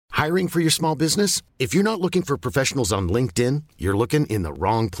Hiring for your small business? If you're not looking for professionals on LinkedIn, you're looking in the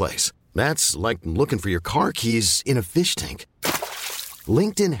wrong place. That's like looking for your car keys in a fish tank.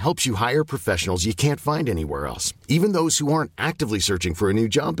 LinkedIn helps you hire professionals you can't find anywhere else, even those who aren't actively searching for a new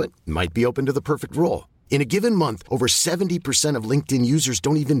job but might be open to the perfect role. In a given month, over 70% of LinkedIn users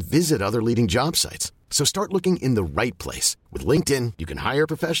don't even visit other leading job sites. So start looking in the right place. With LinkedIn, you can hire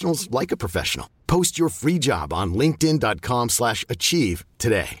professionals like a professional. Post your free job on linkedin.com/achieve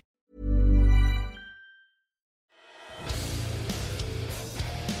today.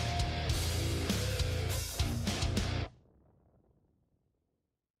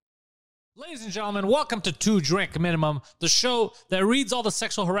 Ladies and gentlemen, welcome to Two Drink Minimum, the show that reads all the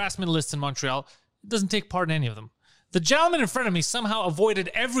sexual harassment lists in Montreal. It doesn't take part in any of them. The gentleman in front of me somehow avoided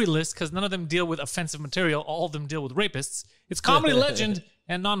every list because none of them deal with offensive material. All of them deal with rapists. It's comedy legend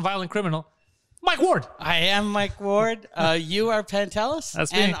and nonviolent criminal, Mike Ward. I am Mike Ward. You are Pantelis.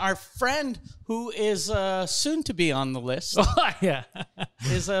 That's me. And our friend who is soon to be on the list Yeah.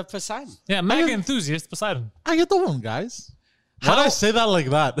 is Poseidon. Yeah, mega enthusiast, Poseidon. How you doing, guys? Why do I say that like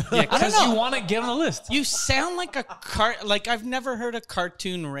that? Yeah, because you want to get on the list. You sound like like I've never heard a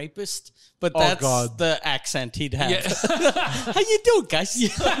cartoon rapist, but that's the accent he'd have. Yeah. How you doing, guys?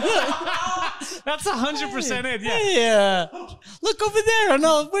 That's 100% it, yeah. Yeah. Look over there.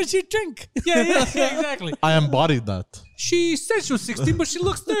 No, where's your drink? Yeah, exactly. I embodied that. She said she was 16, but she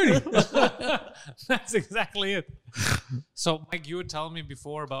looks 30. That's exactly it. So, Mike, you were telling me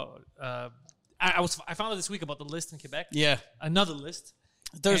before about... I found out this week about the list in Quebec. Yeah. Another list.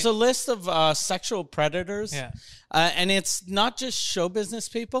 There's a list of sexual predators. Yeah. And it's not just show business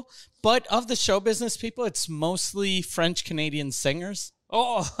people, but of the show business people, it's mostly French-Canadian singers.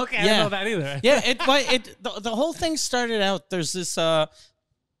 Oh, okay. I didn't know that either. Yeah, the whole thing started out, there's this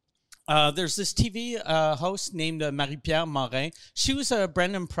TV host named Marie-Pierre Morin. She was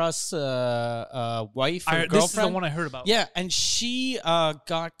Brendan Pruss' wife or girlfriend. This is the one I heard about. Yeah, and she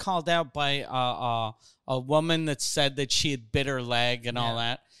got called out by a woman that said that she had bit her leg and all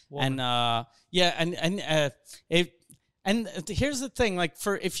that. Woman. And here's the thing, like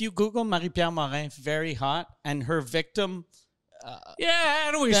if you Google Marie-Pierre Morin, very hot, and her victim. I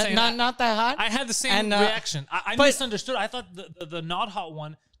know what you're saying. Not that hot. I had the same reaction. I misunderstood. I thought the not hot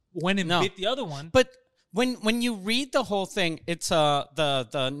one went and bit the other one. But when you read the whole thing, it's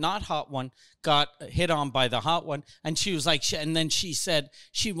the not hot one got hit on by the hot one, and she was like, and then she said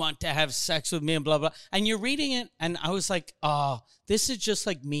she wanted to have sex with me and blah blah. And you're reading it, and I was like, oh, this is just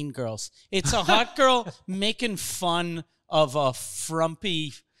like Mean Girls. It's a hot girl making fun of a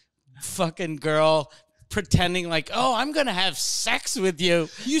frumpy fucking girl. Pretending like, oh, I'm gonna have sex with you,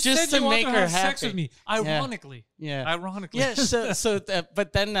 you just said to you make her have happy. sex with me, ironically. Yeah. Ironically. Yeah.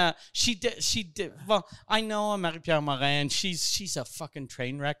 But then she did. Well, I know Marie-Pierre Morin. She's a fucking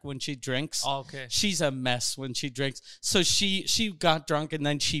train wreck when she drinks. Oh, okay. She's a mess when she drinks. So she got drunk and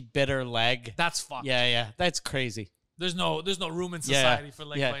then she bit her leg. That's fucked. Yeah. That's crazy. There's no room in society for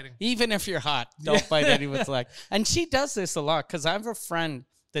leg biting. Even if you're hot, don't bite anyone's leg. And she does this a lot because I have a friend.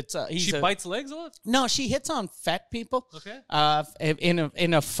 She bites legs a lot? No, she hits on fat people. Okay.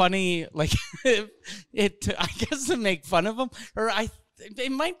 In a funny like I guess to make fun of them, or it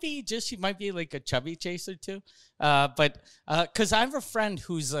might be just she might be like a chubby chaser too. But because I have a friend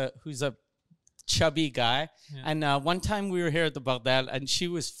who's a chubby guy, and one time we were here at the Bordel, and she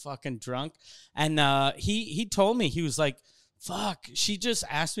was fucking drunk, and he told me, he was like, "Fuck, she just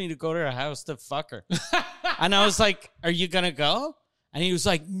asked me to go to her house to fuck her," and I was like, "Are you gonna go?" And he was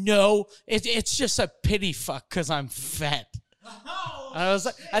like, "No, it's just a pity fuck because I'm fat." And I was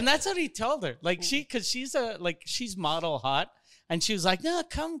like, and that's what he told her. Like because she's model hot, and she was like, "No,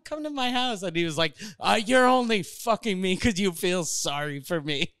 come to my house." And he was like, "You're only fucking me because you feel sorry for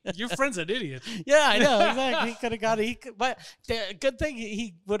me." Your friend's an idiot. Yeah, I know. Exactly. He could have got it. But the good thing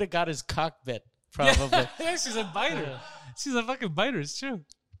he would have got his cock bit probably. Yeah, she's a biter. Yeah. She's a fucking biter. It's true.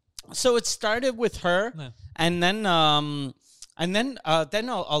 So it started with her, and then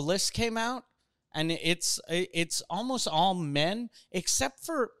a list came out, and it's almost all men except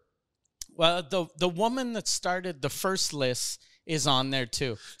for the woman that started the first list is on there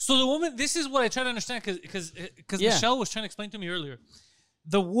too. So the woman, this is what I try to understand because Michelle was trying to explain to me earlier.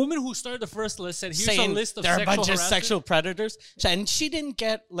 The woman who started the first list said, "Here's a list of there are sexual a bunch of harassers. sexual predators," and she didn't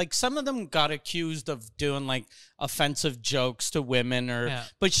get like some of them got accused of doing like offensive jokes to women,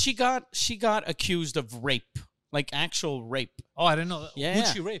 but she got accused of rape. Like actual rape. Oh, I didn't know that. Yeah. Who'd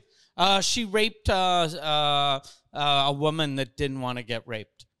she rape? She raped a woman that didn't want to get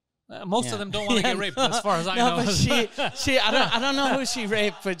raped. Most of them don't want to get raped, as far as I know. But she I don't know who she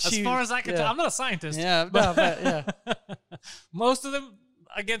raped, but as far as I can tell, I'm not a scientist. Yeah, no, but yeah. Most of them,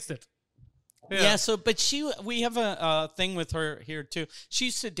 against it. Yeah. So, but we have a thing with her here too. She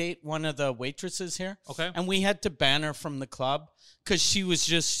used to date one of the waitresses here. Okay. And we had to ban her from the club because she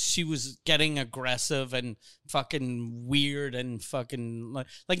was getting aggressive and fucking weird and fucking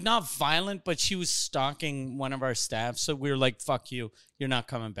like not violent, but she was stalking one of our staff. So we were like, "Fuck you, you're not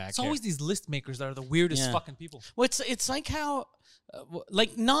coming back." It's always these list makers that are the weirdest fucking people. Well, it's like how.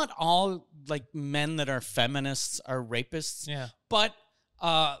 Like not all like men that are feminists are rapists. Yeah. But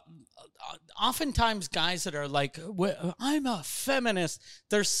oftentimes guys that are like, I'm a feminist,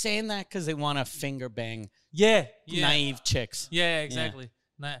 they're saying that because they want to finger bang naive chicks. Yeah, exactly.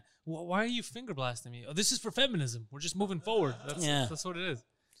 Why are you finger blasting me? Oh, this is for feminism. We're just moving forward. That's what it is.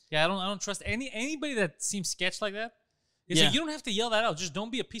 Yeah, I don't trust anybody that seems sketch like that. It's like, you don't have to yell that out. Just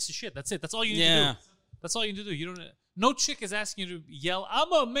don't be a piece of shit. That's it. That's all you need to do. That's all you need to do. You don't. No chick is asking you to yell,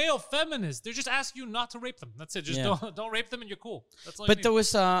 "I'm a male feminist." They're just asking you not to rape them. That's it. Just don't rape them, and you're cool. That's all. But there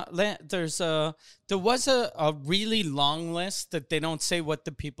was there was a really long list that they don't say what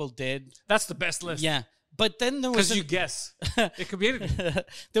the people did. That's the best list. Yeah. But then there was because you guess it could be anything.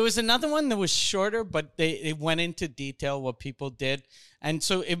 There was another one that was shorter, but they went into detail what people did, and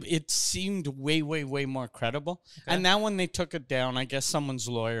so it seemed way more credible. Okay. And now when they took it down, I guess someone's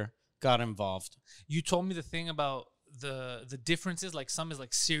lawyer got involved. You told me the thing about the differences, like some is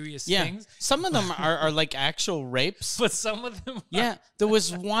like serious things. Some of them are like actual rapes. But some of them there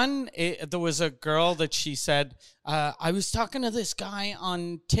was one, there was a girl that she said, I was talking to this guy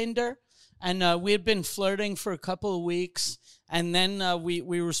on Tinder, and we had been flirting for a couple of weeks, and then we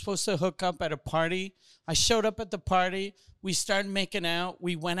were supposed to hook up at a party. I showed up at the party. We started making out.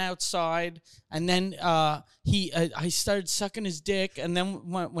 We went outside, and then I started sucking his dick. And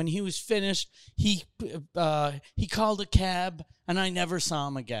then when he was finished, he called a cab, and I never saw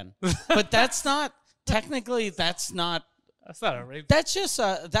him again. But that's not technically. That's not a rape. That's just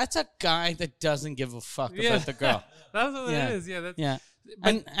that's a guy that doesn't give a fuck about the girl. That's what it is. Yeah.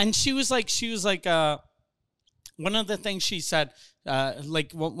 And she was like one of the things she said,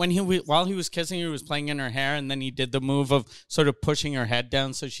 like while he was kissing her, he was playing in her hair, and then he did the move of sort of pushing her head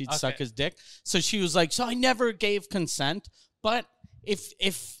down so she'd suck his dick. So she was like, so I never gave consent, but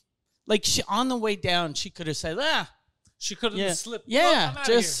if like on the way down, she could have said, she could have slipped. Yeah,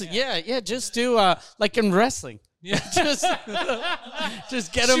 just do like in wrestling. Yeah,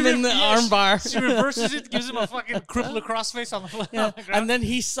 just get him in the armbar. She reverses it, gives him a fucking cripple across face on the floor. Yeah, and then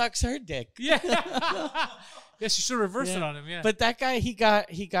he sucks her dick. Yeah. Yeah, she should reverse it on him. Yeah, but that guy, he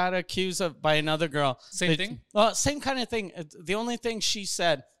got accused of by another girl. Same thing. Well, same kind of thing. The only thing she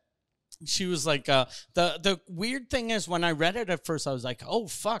said, she was like, the weird thing is when I read it at first, I was like, oh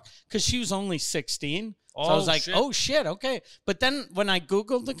fuck, because she was only 16. So I was like, oh shit, okay. But then when I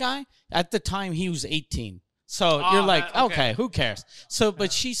Googled the guy, at the time he was 18. So you're like, okay, who cares? So,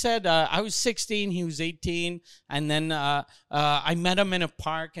 but she said, I was 16, he was 18. And then I met him in a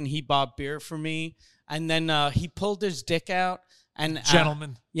park and he bought beer for me. And then he pulled his dick out. And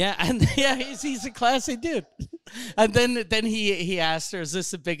gentleman. He's a classy dude. And then he asked her, is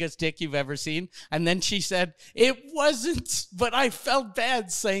this the biggest dick you've ever seen? And then she said, it wasn't, but I felt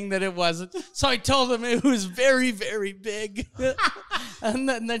bad saying that it wasn't. So I told him it was very, very big. And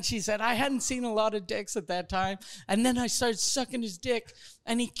then she said, I hadn't seen a lot of dicks at that time. And then I started sucking his dick,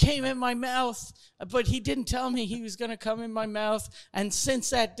 and he came in my mouth, but he didn't tell me he was going to come in my mouth. And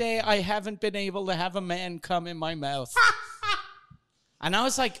since that day, I haven't been able to have a man come in my mouth. And I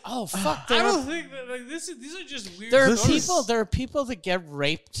was like, "Oh fuck!" I don't think that, like these are just weird. There are people that get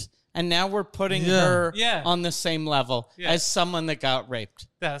raped, and now we're putting her on the same level as someone that got raped.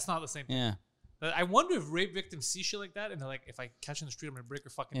 Yeah, that's not the same thing. Yeah. I wonder if rape victims see shit like that, and they're like, "If I catch her in the street, I'm gonna break her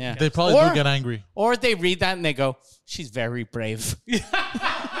fucking." Yeah. They probably do get angry. Or they read that and they go, "She's very brave."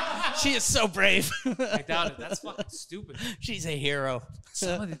 She is so brave. I doubt it. That's fucking stupid. She's a hero.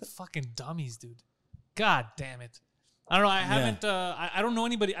 Some of the fucking dummies, dude. God damn it. I don't know. I haven't. I don't know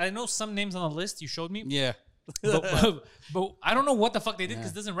anybody. I know some names on the list you showed me. Yeah, but I don't know what the fuck they did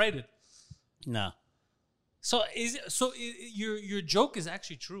because it doesn't write it. No. So your joke is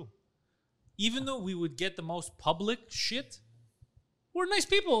actually true. Even though we would get the most public shit, we're nice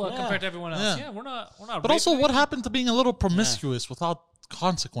people compared to everyone else. Yeah, we're not. But also, what happened to being a little promiscuous without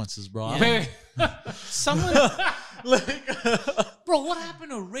consequences, bro? Yeah. Someone. Bro, what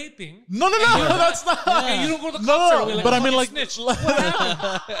happened to raping? No, that's not. And you don't go to the concert. No, but I mean, like, snitch. What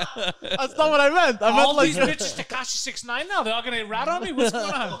happened? That's not what I meant. I meant these bitches Tekashi 6ix9ine now. They're all gonna rat on me. What's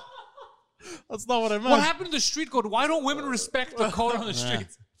going on? That's not what I meant. What happened to the street code? Why don't women respect the code on the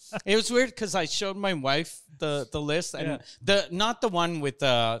streets? It was weird because I showed my wife the list and not the one with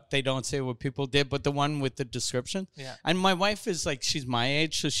they don't say what people did, but the one with the description. Yeah. And my wife is like, she's my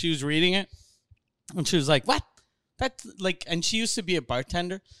age, so she was reading it, and she was like, "What? That's like," and she used to be a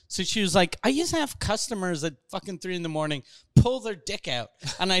bartender, so she was like, "I used to have customers at fucking 3 a.m. pull their dick out,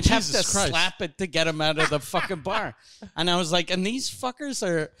 and I'd have to Jesus Christ. slap it to get them out of the fucking bar." And I was like, "And these fuckers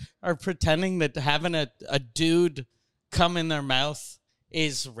are pretending that having a dude come in their mouth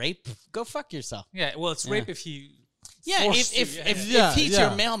is rape? Go fuck yourself." Yeah, well, it's rape if he. Yeah, forced you. if he's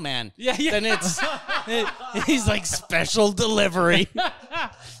your mailman, then it's he's like special delivery.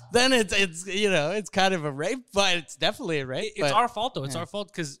 Then it's it's kind of a rape, but it's definitely a rape. It's our fault though. It's our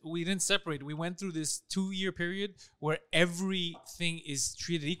fault because we didn't separate. We went through this 2-year period where everything is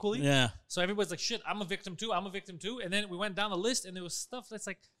treated equally. Yeah. So everybody's like, "Shit, I'm a victim too. I'm a victim too." And then we went down the list, and there was stuff that's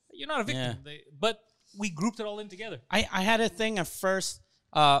like, "You're not a victim," but we grouped it all in together. I had a thing at first.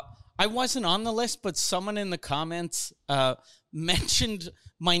 I wasn't on the list, but someone in the comments mentioned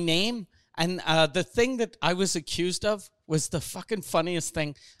my name. And the thing that I was accused of was the fucking funniest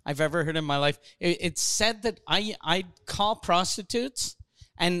thing I've ever heard in my life. It said that I'd call prostitutes,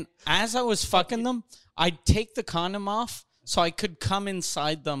 and as I was fucking them, I'd take the condom off so I could come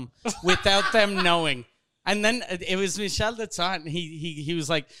inside them without them knowing. And then it was Michel that saw it, and he was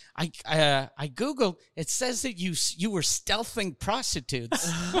like, I Googled, it says that you were stealthing prostitutes.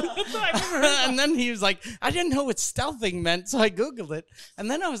 And then he was like, I didn't know what stealthing meant, so I Googled it. And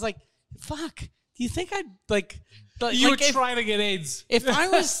then I was like, fuck, do you think I'd like... You were trying to get AIDS. If I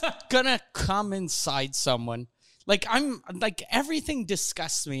was gonna come inside someone... Like, I'm, like, everything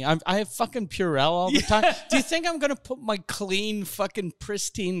disgusts me. I have fucking Purell all the time. Do you think I'm going to put my clean, fucking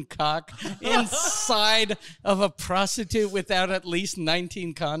pristine cock inside of a prostitute without at least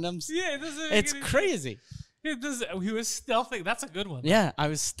 19 condoms? Yeah, it doesn't. It's crazy. He was stealthing. That's a good one. Yeah, I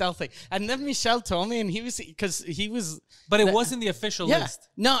was stealthing. And then Michel told me, and he was... But it wasn't the official list.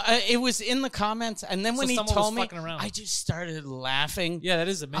 No, it was in the comments. And then when he told me, around. I just started laughing. Yeah, that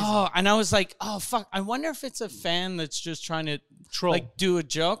is amazing. Oh, and I was like, oh, fuck. I wonder if it's a fan that's just trying to troll, like do a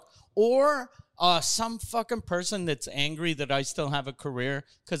joke, or some fucking person that's angry that I still have a career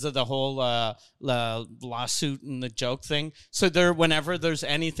because of the whole lawsuit and the joke thing. So whenever there's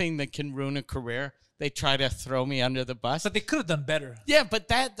anything that can ruin a career, they try to throw me under the bus. But they could have done better. Yeah, but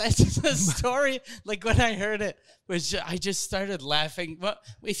that's the story. Like, when I heard it, I just started laughing. Well,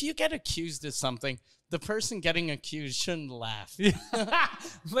 if you get accused of something, the person getting accused shouldn't laugh.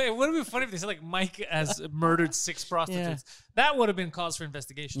 But it would have been funny if they said, like, Mike has murdered 6 prostitutes. Yeah. That would have been cause for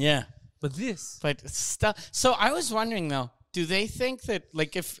investigation. Yeah. But this. But stuff. So I was wondering, though, do they think that,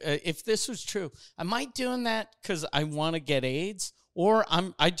 like, if this was true, am I doing that because I want to get AIDS, or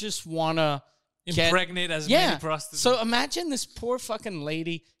I just want to impregnate as many prostitutes? So imagine this poor fucking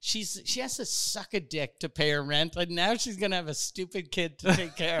lady. She has to suck a dick to pay her rent, and now she's gonna have a stupid kid to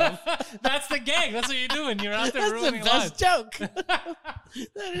take care of. That's the gang. That's what you're doing. You're out there ruining lives. That's the best joke.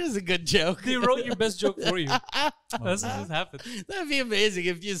 That is a good joke. They wrote your best joke for you. That's what just happened. That'd be amazing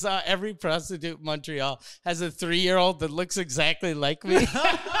if you saw every prostitute in Montreal has a 3-year-old that looks exactly like me.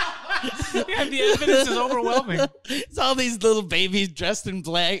 Yeah, the evidence is overwhelming. It's all these little babies dressed in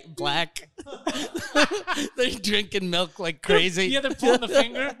black. They're drinking milk like crazy. Yeah, they're pulling the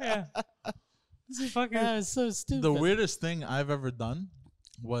finger. Yeah. This is fucking... It's so stupid. The weirdest thing I've ever done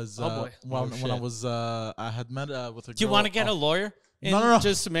was when I was I had met with a girl. Do you want to get a lawyer? No.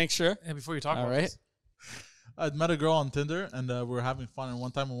 Just to make sure. And before you talk all about right. this. I'd met a girl on Tinder, and we were having fun. And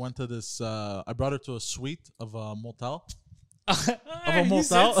one time we went to this. I brought her to a suite of a motel. Of a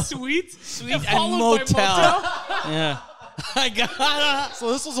motel? Suite and motel. Yeah. I got.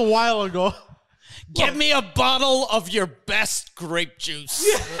 So this was a while ago. Get me a bottle of your best grape juice.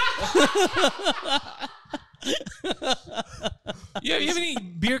 You have any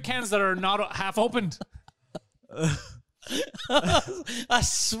beer cans that are not half opened? A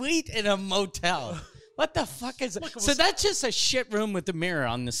suite in a motel. What the fuck is it? So that's just a shit room with a mirror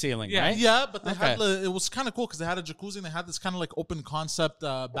on the ceiling, right? Yeah, but they had it was kind of cool because they had a jacuzzi and they had this kind of like open concept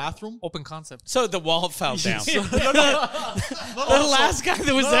bathroom. Open concept. So the wall fell down. The last guy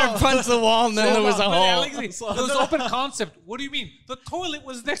that was there punched the wall and then there was a hole. It was open concept. What do you mean? The toilet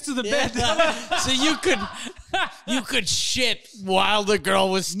was next to the bed. So you could shit while the girl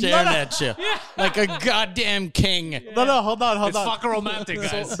was staring at you. Like a goddamn king. No, hold on. It's fucking romantic,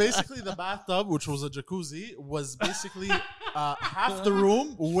 guys. So basically the bathtub, which was a jacuzzi, was basically half the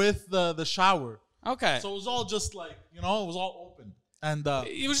room with the shower. Okay. So it was all just like, it was all open. And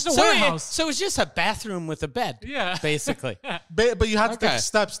it was just a warehouse. So it was just a bathroom with a bed. Yeah. Basically. But you had to take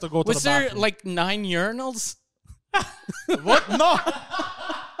steps to go to the bathroom. Was there like 9 urinals? What? No.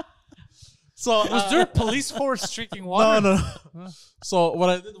 So Was there a police force drinking water? no. So what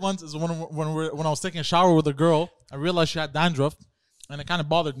I did once is when I was taking a shower with a girl, I realized she had dandruff, and it kind of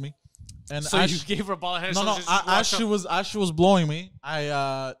bothered me. And So as you she- gave her a ball of hair. no, so no. just As wash up. she was blowing me,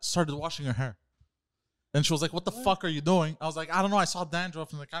 I started washing her hair. And she was like, "What the fuck are you doing?" I was like, "I don't know. I saw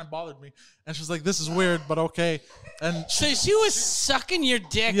dandruff and it kind of bothered me." And she was like, "This is weird, but okay." And So she was sucking your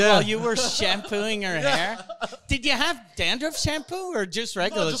dick Yeah. while you were shampooing her hair. Did you have dandruff shampoo or just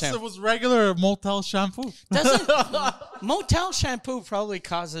regular no, just, shampoo? it was regular motel shampoo. Doesn't motel shampoo probably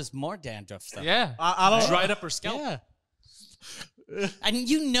causes more dandruff though? Yeah. I don't Dried up her scalp. Yeah. And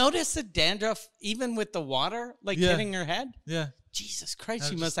you notice the dandruff even with the water like Yeah. hitting her head? Yeah. Jesus Christ, That's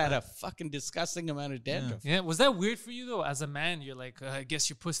she must just have had a fucking disgusting amount of dandruff. Yeah, was that weird for you though? As a man, you're like, I guess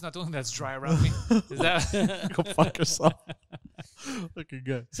your pussy not the one that's dry around me. Is that? Go fuck yourself. Looking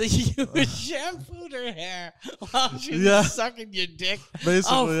good. So you shampooed her hair while she was Yeah. sucking your dick.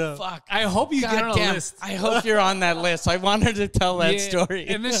 Basically, Oh yeah. fuck! I hope you get on a Goddamn! list. I hope you're on that list. I want her to tell that Yeah, story.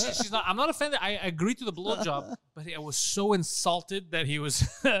 And then she's not. I'm not offended. I agreed to the blowjob, but I was so insulted that he was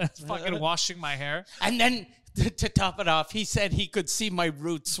fucking washing my hair. And then to top it off, he said he could see my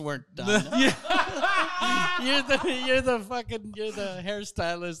roots weren't done. you're the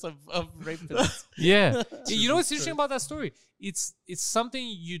hairstylist of rapists. Yeah. You know what's interesting about that story? It's something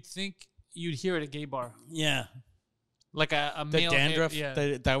you'd think you'd hear at a gay bar, Yeah, like a the male dandruff.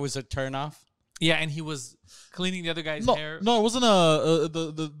 Yeah. That was a turnoff. Yeah, and he was cleaning the other guy's No, hair. no, it wasn't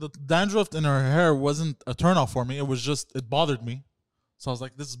the dandruff in her hair wasn't a turnoff for me. It was just it bothered me, so I was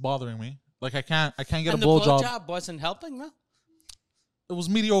like, "This is bothering me. Like I can't get And a the blowjob." blowjob wasn't helping though. It was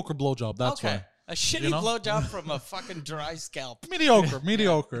mediocre blowjob. That's why. A shitty You know? blowjob from a fucking dry scalp. Mediocre.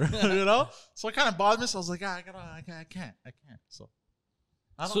 You know. So it kind of bothered me. So I was like, I can't. So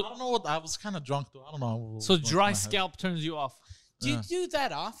I don't know what I was kind of drunk though. I don't know. So what's in dry my head. scalp turns you off. Do you do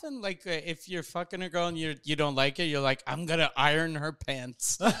that often? Like if you're fucking a girl and you don't like it, you're like, I'm gonna iron her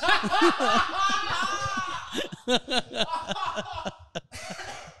pants.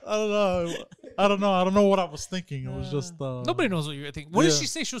 I don't know what I was thinking. It was just Nobody knows what you're thinking. What did Yeah. she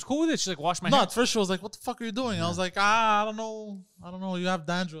say? She was cool with it. She's like, wash my No, hair. at first she was like, "What the fuck are you doing?" I was like, I don't know. You have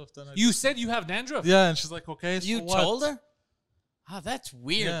dandruff." Then You said you have dandruff. yeah, and she's like, "Okay, so You what?" told her? Oh, that's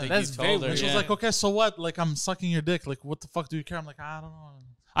weird. Yeah. that That's you very told her. weird. And she was yeah. like, "Okay, so what? Like I'm sucking your dick. Like what the fuck do you care?" I'm like, I don't know.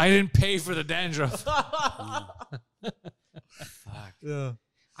 I didn't pay for the dandruff. Yeah.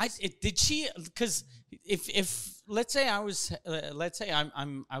 Did she? Because if let's say I was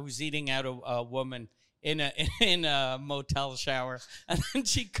I was eating out a woman in a motel shower, and then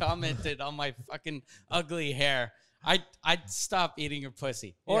she commented on my fucking ugly hair. I'd stop eating her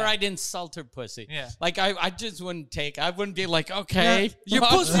pussy, or Yeah. I'd insult her pussy. Yeah. Like I just wouldn't take. I wouldn't be like, okay, Your fuck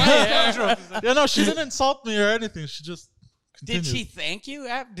pussy my has hair. dandruff. Yeah, no, she didn't insult me or anything. She just Did continued. she thank you?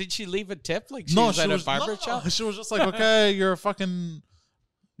 Did she leave a tip? Like she No, was she at was a barber no, shop? She was just like, "Okay, you're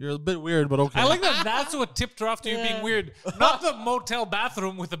a bit weird, but okay." I like that. That's what tipped her off to you being weird. Not the motel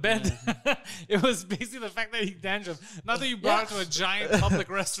bathroom with a bed. It was basically the fact that he dandruff. Not that you brought her to a giant public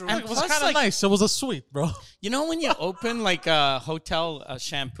restroom. And It was plus, kind of like- nice. It was a suite, bro. You know when you open like a hotel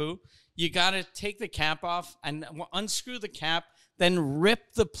shampoo, you gotta take the cap off and unscrew the cap, then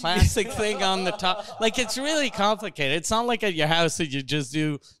rip the plastic thing on the top. Like it's really complicated. It's not like at your house that you just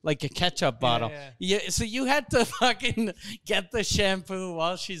do like a ketchup bottle. yeah. So you had to fucking get the shampoo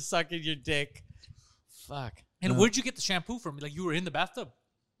while she's sucking your dick. Fuck. And where'd you get the shampoo from? Like you were in the bathtub.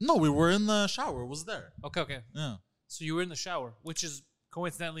 No, we were in the shower. It was there. Okay. Yeah. So you were in the shower, which is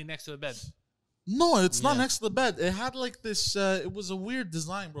coincidentally next to the bed. No, it's not next to the bed. It had like this. It was a weird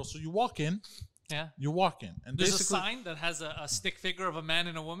design, bro. So you walk in, Yeah. and There's a basically sign that has a stick figure of a man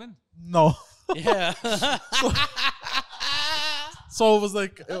and a woman. no. Yeah. So it was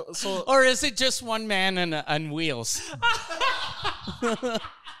like so. Or is it just one man and wheels?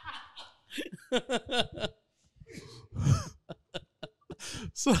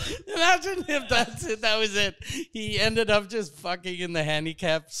 So Imagine if that's it. That was it. He ended up just fucking in the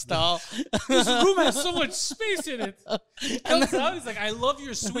handicap stall. This room has so much space in it. He comes out, he's like, I love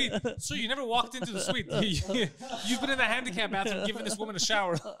your suite. So you never walked into the suite. You've been in the handicap bathroom giving this woman a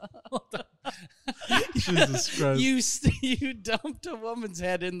shower. Jesus Christ. You dumped a woman's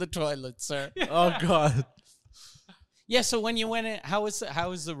head in the toilet, sir. Oh God. Yeah. So when you went in, how was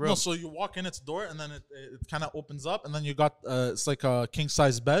the room? No, so you walk in its door, and then it kind of opens up, and then you got it's like a king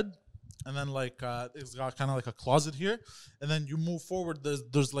size bed, and then like it's got kind of like a closet here, and then you move forward.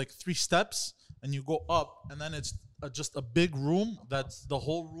 There's like 3 steps, and you go up, and then it's just a big room that's the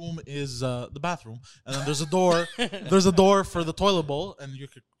whole room is the bathroom, and then there's a door. There's a door for the toilet bowl, and you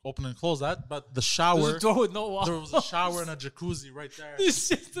could open and close that. But the shower, There's a door with no walls. there was a shower and a jacuzzi right there It's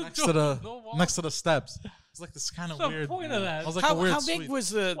just a next door to the with no walls. next to the steps. It's like this kind of What's the weird. point of that? I was like a How, weird how big suite.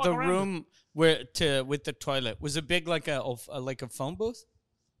 was Walk the around room with the toilet? Was it big like a phone booth?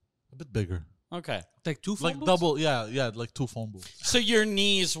 A bit bigger, Okay. Like 2 phone like booths? double. Yeah, like 2 phone booths. So your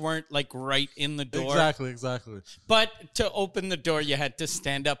knees weren't like right in the door. Exactly. But to open the door, you had to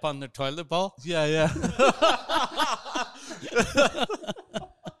stand up on the toilet bowl. Yeah.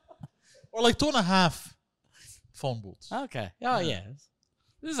 Or like 2.5 phone booths. Okay. Oh yeah.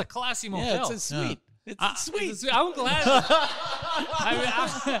 This is a classy motel. Yeah, it's a suite. It's a suite. I'm glad.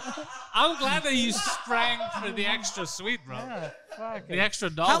 I'm glad that you sprang for the extra suite, bro. The extra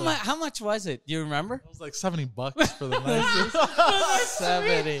dollar. How much was it? Do you remember? It was like $70 for the night.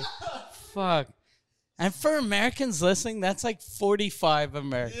 70. Fuck. And for Americans listening, that's like 45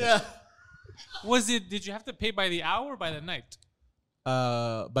 Americans. Yeah. Did you have to pay by the hour or by the night?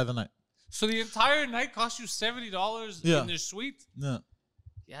 By the night. So the entire night cost you $70 Yeah. in their suite? Yeah.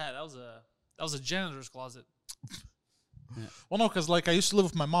 Yeah, that was a janitor's closet. Well, no, because like I used to live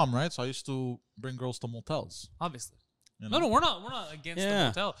with my mom, right? So I used to bring girls to motels. Obviously. You know? No, we're not against the Yeah.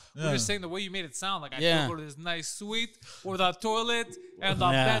 motel. We're Yeah. just saying the way you made it sound like I Yeah. could go to this nice suite where the toilet and the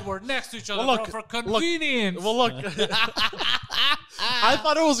Yeah. bed were next to each other Well, look, for convenience. Well, look, I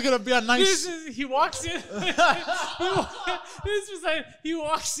thought it was gonna be a nice. He walks in. He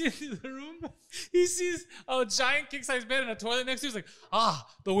walks into the room. He sees a giant king size bed and a toilet next to him. He's like,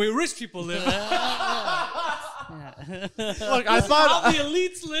 the way rich people live. Look, I How thought. the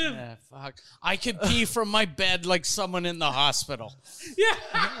elites live. Yeah, fuck. I could pee from my bed like someone in the hospital. Yeah.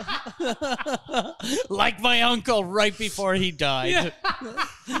 Like my uncle right before he died. Yeah.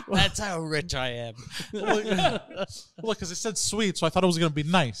 That's how rich I am. Look, because it said sweet, so I thought it was gonna be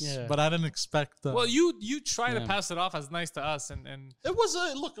nice, Yeah. but I didn't expect. Well, you try to Yeah. pass it off as nice to us, and it was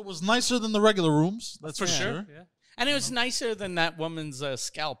look. It was nicer than the regular rooms. That's for for sure. sure. Yeah. And it was nicer than that woman's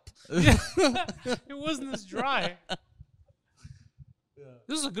scalp. It wasn't as dry.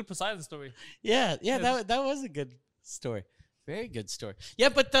 This is a good Poseidon story. Yeah, that was a good story. Very good story. Yeah,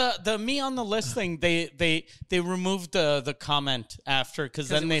 but the me on the list thing, they removed the comment after because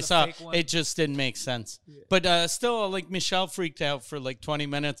then it they was a saw fake one? it just didn't make sense. But still, like Michelle freaked out for like 20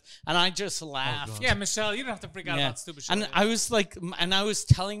 minutes, and I just laughed. Yeah, Michelle, you don't have to freak out Yeah. about stupid shit. And I was like, and I was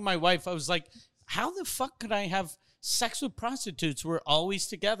telling my wife, I was like, how the fuck could I have sex with prostitutes? We're always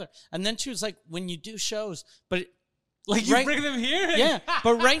together. And then she was like, when you do shows, but like you right- bring them here. yeah,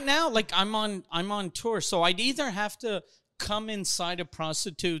 but right now, like I'm on tour, so I'd either have to come inside of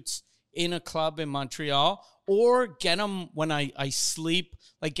prostitutes in a club in Montreal, or get them when I sleep,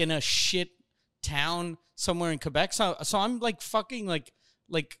 like in a shit town somewhere in Quebec. So I'm like fucking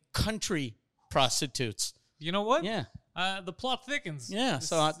like country prostitutes. You know what? Yeah, The plot thickens. yeah.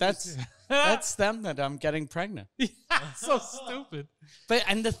 So that's them that I'm getting pregnant. so stupid. But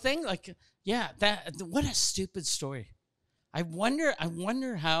and the thing, like, yeah, what a stupid story. I wonder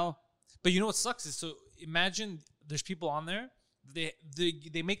how. But you know what sucks is, so imagine there's people on there.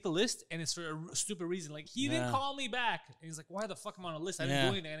 They make the list and it's for a stupid reason. Like, he didn't Yeah. call me back. And he's like, why the fuck am I on a list? I didn't Yeah.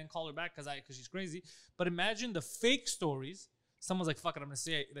 do anything. I didn't call her back because she's crazy. But imagine the fake stories. Someone's like, fuck it, I'm gonna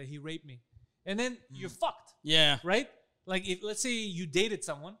say that he raped me. And then you're fucked, Yeah, right? Like, if let's say you dated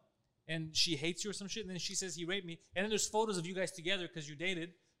someone and she hates you or some shit, and then she says he raped me, and then there's photos of you guys together because you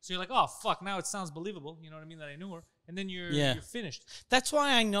dated. So you're like, oh fuck, now it sounds believable. You know what I mean? That I knew her. And then you're finished. that's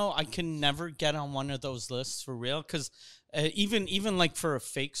why I know I can never get on one of those lists for real. Because even like for a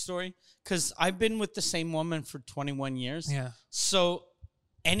fake story, because I've been with the same woman for 21 years. Yeah. So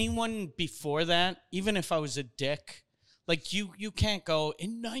anyone before that, even if I was a dick, like you can't go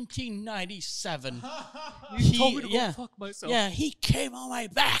in 1997. You told me to go fuck myself. Yeah, he came on my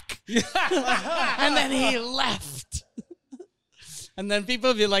back, and then he left. And then people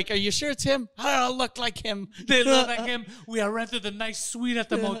will be like, "Are you sure it's him? I don't look like him." They look like him. We are rented a nice suite at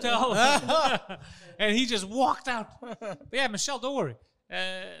the motel. And he just walked out. But yeah, Michelle, don't worry.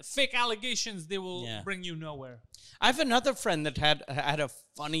 Fake allegations, they will bring you nowhere. I have another friend that had a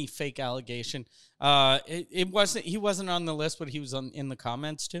funny fake allegation. He wasn't on the list, but he was in the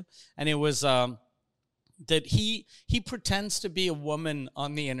comments too. And it was that he pretends to be a woman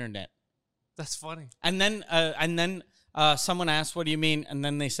on the internet. That's funny. And then someone asked, "What do you mean?" And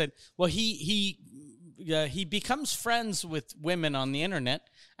then they said, "Well, he becomes friends with women on the internet,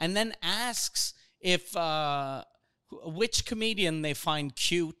 and then asks if which comedian they find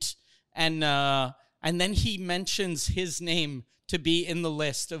cute, and then he mentions his name to be in the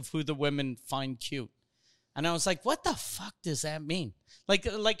list of who the women find cute." And I was like, what the fuck does that mean? Like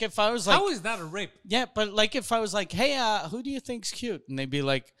if I was like, How is that a rape? yeah, but like if I was like, hey, who do you think's cute? And they'd be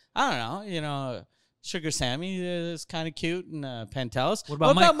like, I don't know, you know, Sugar Sammy is kind of cute, and Pantelis. What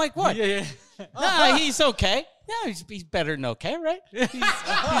about Mike Ward? Yeah. Nah, he's okay. Yeah, he's better than okay, right? He's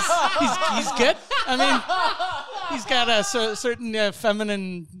good. I mean, he's got a certain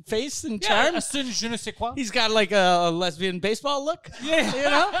feminine face and charm. A certain je ne sais quoi. He's got like a lesbian baseball look. Yeah. You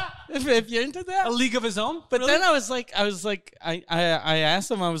know, if you're into that. A league of his own. But really? then I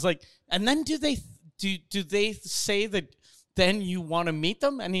asked him, I was like, and then do they say that then you want to meet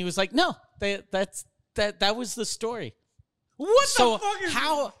them? And he was like, no, that was the story. What So the fuck is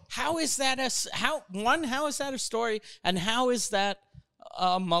how is that how is that a story, and how is that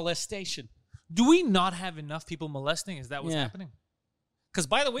a molestation? Do we not have enough people molesting? Is that what's Yeah. happening? Because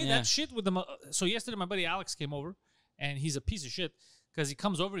by the way, Yeah. that shit with the so yesterday my buddy Alex came over, and he's a piece of shit because he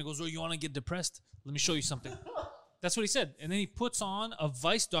comes over and he goes, "Oh, you want to get depressed? Let me show you something." That's what he said, and then he puts on a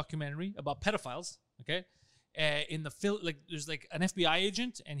Vice documentary about pedophiles. Okay, in the like there's like an FBI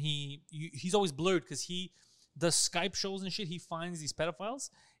agent, and he's always blurred because he does Skype shows and shit. He finds these pedophiles,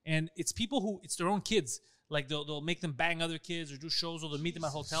 and it's people who it's their own kids. Like they'll make them bang other kids or do shows, or they'll meet them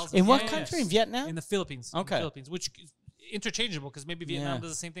at hotels. In what Yeah, country? yeah. In Vietnam? In the Philippines. Okay. In the Philippines, which is interchangeable because maybe Vietnam Yeah.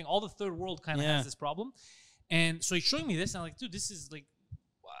 does the same thing. All the third world kind of Yeah. has this problem. And so he's showing me this, and I'm like, dude, this is like,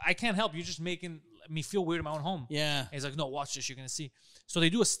 I can't help. You're just making me feel weird in my own home. Yeah. And he's like, no, watch this. You're going to see. So they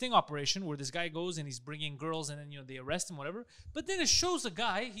do a sting operation where this guy goes and he's bringing girls, and then, they arrest him, whatever. But then it shows a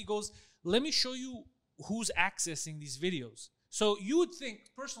guy, he goes, let me show you who's accessing these videos. So you would think,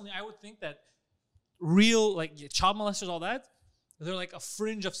 personally, I would think that real, like, child molesters, all that, they're like a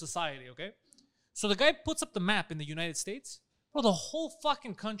fringe of society, okay? So the guy puts up the map in the United States. Bro, the whole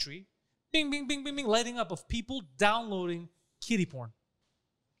fucking country, bing, bing, bing, bing, bing, lighting up of people downloading kiddie porn.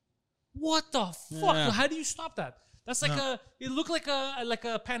 What the fuck? Yeah. How do you stop that? That's like it looked like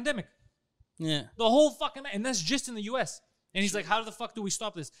a pandemic. Yeah. The whole fucking, and that's just in the US. And he's like, how the fuck do we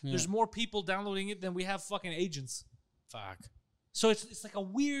stop this? There's more people downloading it than we have fucking agents. Fuck. So it's like a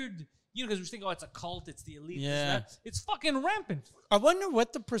weird, because we think, oh, it's a cult, it's the elite. Yeah. It's fucking rampant. I wonder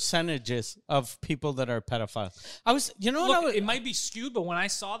what the percentage is of people that are pedophiles. I was, Look, it might be skewed, but when I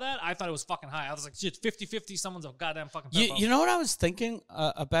saw that, I thought it was fucking high. I was like, shit, 50-50, someone's a goddamn fucking pedophile. You know what I was thinking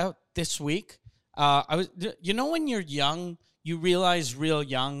about this week? When you're young, you realize real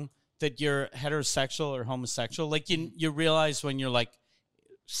young that you're heterosexual or homosexual. Like you realize when you're like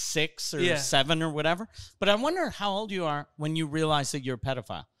 6 or 7 or whatever. But I wonder how old you are when you realize that you're a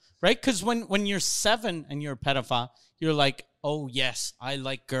pedophile, right? Because when you're 7 and you're a pedophile, you're like, oh yes, I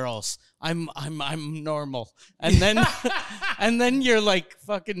like girls. I'm normal. And then and then you're like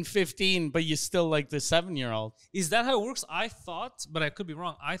fucking 15, but you still like the 7-year-old. Is that how it works? I thought, but I could be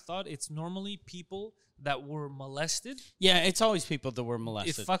wrong. I thought it's normally people that were molested. Yeah, it's always people that were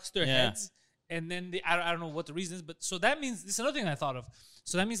molested. It fucks their heads. And then I don't know what the reason is, but so that means, this is another thing I thought of.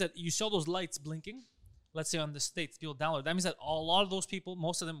 So that means that you saw those lights blinking, let's say on the States, people download. That means that a lot of those people,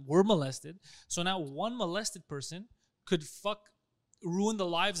 most of them were molested. So now one molested person could ruin the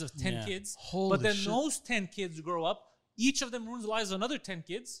lives of 10 kids. Holy but then shit. those 10 kids grow up, each of them ruins the lives of another 10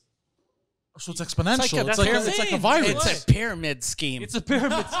 kids. So it's exponential. It's It's like a virus. It's a pyramid scheme. It's a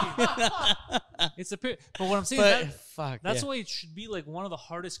pyramid scheme. It's a pyramid. But what I'm saying But, is that's why it should be like one of the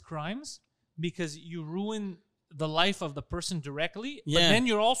hardest crimes, because you ruin the life of the person directly, but Yeah. then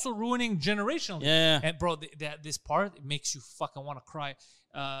you're also ruining generationally. Yeah. And bro, this part, it makes you fucking want to cry.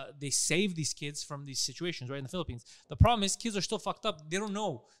 They save these kids from these situations, right, in the Philippines. The problem is kids are still fucked up. They don't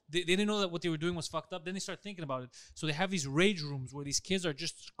know. They didn't know that what they were doing was fucked up. Then they start thinking about it. So they have these rage rooms where these kids are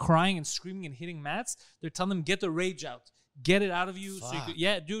just crying and screaming and hitting mats. They're telling them, get the rage out. Get it out of you. So you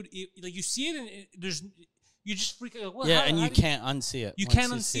could, dude, like you see it and you just freak out. Like, well, and you can't unsee it. You once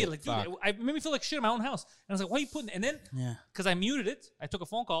can't see unsee it. Like, dude, it made me feel like shit in my own house. And I was like, why are you putting? And then, because I muted it, I took a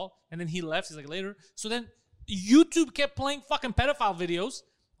phone call, and then he left. He's like, later. So then YouTube kept playing fucking pedophile videos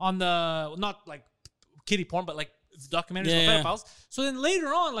on the, not like kiddie porn, but like documentaries about pedophiles. So then later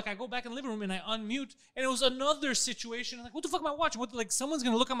on, like I go back in the living room and I unmute, and it was another situation. I'm like, what the fuck am I watching? Like someone's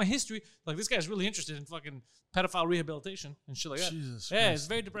gonna look at my history. Like this guy's really interested in fucking pedophile rehabilitation and shit like that. Jesus yeah, Christ. it's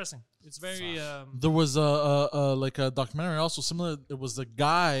very depressing. It's very. There was a documentary also similar. It was the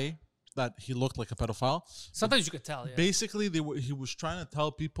guy that he looked like a pedophile. Sometimes you could tell. Yeah. Basically, he was trying to tell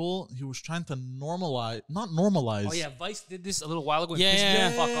people, he was trying to not normalize. Oh yeah, Vice did this a little while ago. And Yeah, pissed me yeah,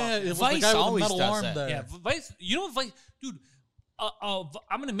 the fuck yeah, off. it was Vice the guy with the always metal does arm that. there. Yeah, Vice. You know what Vice, dude?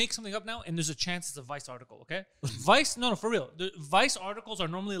 I'm gonna make something up now, and there's a chance it's a Vice article. Okay, Vice. No, for real. The Vice articles are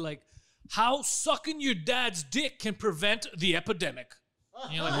normally like, how sucking your dad's dick can prevent the epidemic.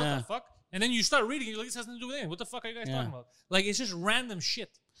 And you're like, what the fuck? And then you start reading, you're like, this has nothing to do with anything. What the fuck are you guys talking about? Like, it's just random shit.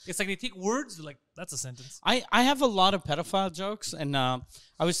 It's like they take words, they're like, that's a sentence. I have a lot of pedophile jokes, and I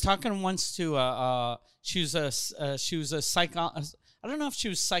was talking once to she was a psycho. I don't know if she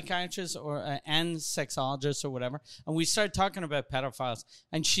was psychiatrist or and sexologist or whatever, and we started talking about pedophiles,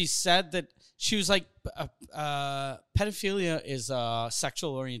 and she said that she was like, pedophilia is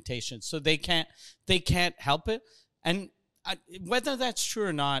sexual orientation, so they can't help it, and whether that's true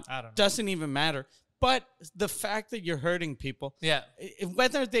or not I don't know. doesn't even matter. But the fact that you're hurting people, Yeah.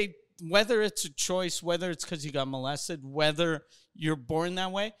 whether it's a choice, whether it's because you got molested, whether you're born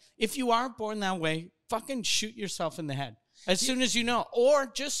that way, if you are born that way, fucking shoot yourself in the head as soon as you know, or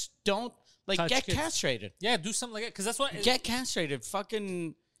just don't Touch get kids. castrated. Yeah, do something like that. Because that's what. Get castrated,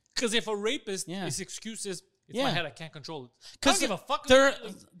 fucking. Because if a rapist, Yeah. his excuse is, it's Yeah. my head, I can't control it. I don't Because give a fuck.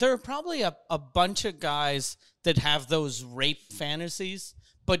 there are probably a bunch of guys that have those rape fantasies,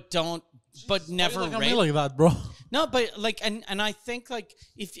 but never Like, I'm rape. like that, bro. No, but like, and I think like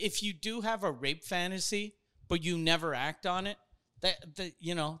if you do have a rape fantasy, but you never act on it, that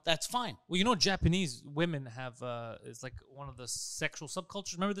you know, that's fine. Well, you know, Japanese women have, it's like one of the sexual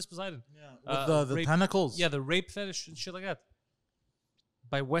subcultures. Remember this, Poseidon? Yeah, with the rape- tentacles. Yeah, the rape fetish and shit like that.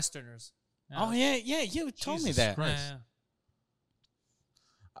 By Westerners. Oh yeah, you told me Jesus that. Christ. Yeah.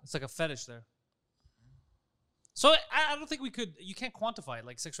 It's like a fetish there. So I don't think you can't quantify it.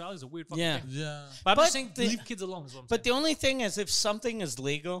 Like, sexuality is a weird fucking Yeah. thing. Yeah. But I'm But just saying, the- leave kids alone is what I'm But saying. the only thing is, if something is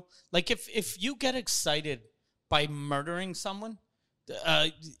legal, like if you get excited by murdering someone,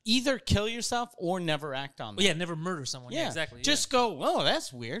 either kill yourself or never act on that. But yeah, never murder someone. Yeah, exactly. Just go, oh,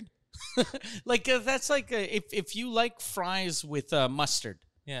 that's weird. Like that's like if you like fries with mustard,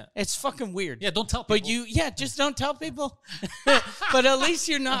 yeah. it's fucking weird. Yeah, don't tell people. But just don't tell people. But at least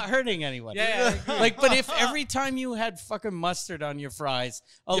you're not hurting anyone. Yeah, I agree. Like, but if every time you had fucking mustard on your fries,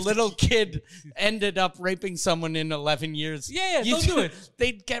 a little kid ended up raping someone in 11 years, Yeah, don't do it.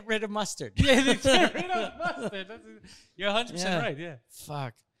 They'd get rid of mustard. Yeah, they get rid of mustard. You're 100% Yeah. right, yeah.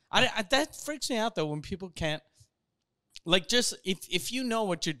 Fuck. I that freaks me out though when people can't. Like, just if you know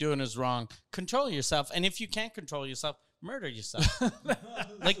what you're doing is wrong, control yourself, and if you can't control yourself, murder yourself.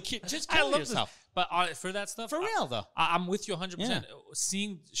 Like, just I kill love yourself. this. But for that stuff, For real though. I'm with you 100%. Yeah.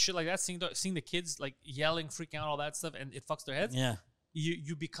 Seeing shit like that, seeing the kids like yelling, freaking out, all that stuff, and it fucks their heads. Yeah.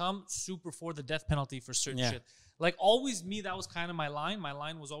 You become super for the death penalty for certain Yeah. shit. Like, always me, that was kind of my line. My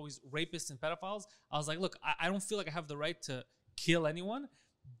line was always rapists and pedophiles. I was like, look, I don't feel like I have the right to kill anyone,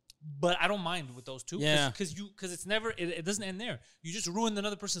 but I don't mind with those two. Yeah. Because it's never, it doesn't end there. You just ruined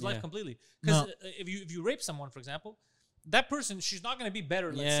another person's life completely. Because if you rape someone, for example, that person, she's not going to be better,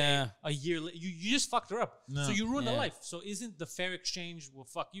 let's Yeah. say, a year later. You just fucked her up. No. So you ruined Yeah. the life. So isn't the fair exchange, well,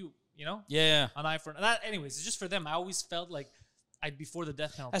 fuck you, you know? Yeah. An eye for an that. Anyways, it's just for them. I always felt like I'd be for the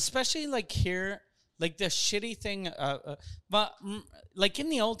death penalty. Especially like here, like the shitty thing. But like in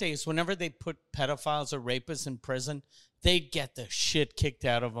the old days, whenever they put pedophiles or rapists in prison, they'd get the shit kicked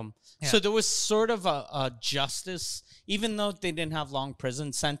out of them. Yeah. So there was sort of a justice, even though they didn't have long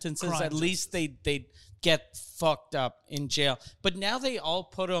prison sentences. Crime At least they'd get fucked up in jail. But now they all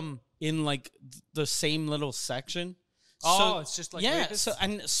put them in like the same little section. Oh, it's just like yeah.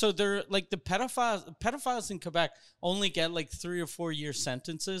 rapists? So they're like the pedophiles in Quebec only get like 3 or 4 year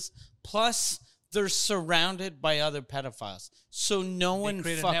sentences. Plus, they're surrounded by other pedophiles, so no They one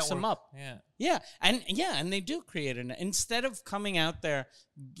create a fucks them network. up. Yeah. And they do create an. Instead of coming out there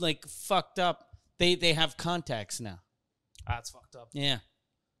like fucked up, they have contacts now. That's fucked up. Yeah.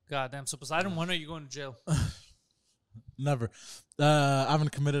 Goddamn. So Poseidon, when are you going to jail? Never. I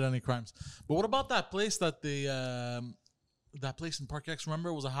haven't committed any crimes. But what about that place that that place in Park X? Remember,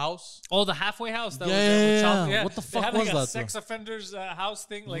 it was a house. Oh, the halfway house. That Yeah, was yeah, with yeah. Chelsea. What the They fuck had, was like, a that, sex offenders house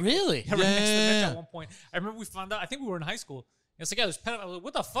thing. Like, Really? Yeah, right next to the bench Yeah. at one point. I remember we found out. I think we were in high school. It's like, yeah, there's pedophiles. I was like,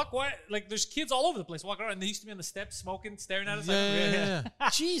 what the fuck? Why? Like, there's kids all over the place walking around. And they used to be on the steps smoking, staring at us. Yeah.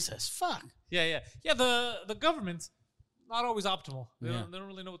 Jesus, fuck. Yeah. The government, not always optimal. They don't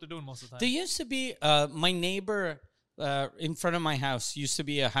really know what they're doing most of the time. There used to be my neighbor in front of my house used to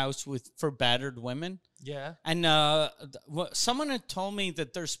be a house for battered women. Yeah. And someone had told me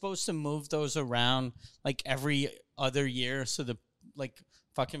that they're supposed to move those around like every other year so the like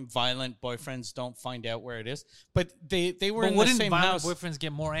fucking violent boyfriends don't find out where it is. But they were But in the wouldn't same violent house. boyfriends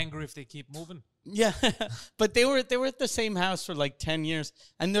get more angry if they keep moving? Yeah, but they were at the same house for like 10 years,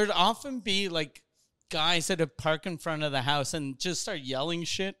 and there'd often be like guys that would park in front of the house and just start yelling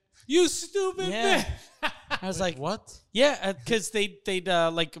shit. You stupid Yeah. bitch. I was like, What? yeah, because they'd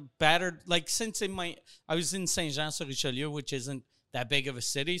like battered, like since I was in Saint Jean sur Richelieu, which isn't that big of a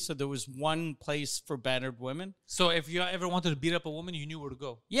city, so there was one place for battered women. So if you ever wanted to beat up a woman, you knew where to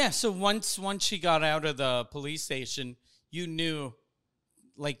go. Yeah, so once she got out of the police station, you knew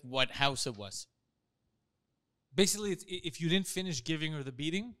like what house it was. Basically, if you didn't finish giving her the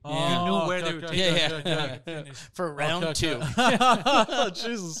beating, you Yeah. knew where okay, they were okay, taking Yeah, her. yeah. Finish. For round two.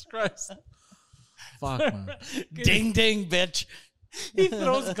 Jesus Christ. Fuck, man. Ding ding, bitch. He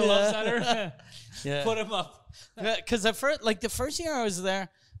throws gloves at her. Yeah. Put him up. Because at first, like the first year I was there,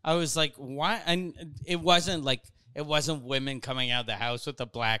 I was like, why? And it wasn't women coming out of the house with a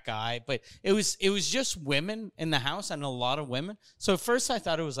black eye, but it was just women in the house and a lot of women. So at first I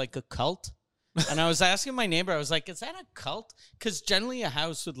thought it was like a cult. And I was asking my neighbor, I was like, is that a cult? Because generally a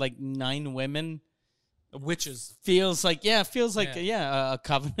house with like 9 women Witches. feels like a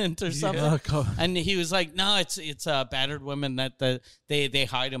covenant or something. Yeah, And he was like, no, it's battered women that they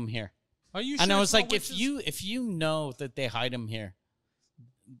hide them here. Are you? And sure I it's was not like, witches? if you know that they hide them here,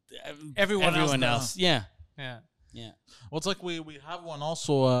 Everyone else does. else, yeah. Yeah. Well, it's like we have one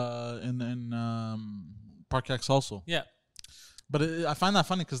also in Park X also. Yeah. But I find that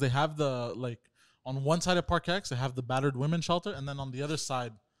funny because they have on one side of Park X, they have the battered women shelter, and then on the other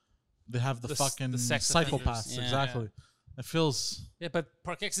side, they have the fucking sex psychopaths. offenders. Yeah. Exactly. It feels Yeah, but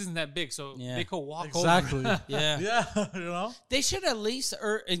Park X isn't that big, so Yeah. they could walk exactly. over. Yeah. Yeah, you know. They should at least,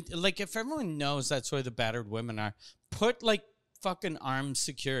 like, if everyone knows that's where the battered women are, put like fucking armed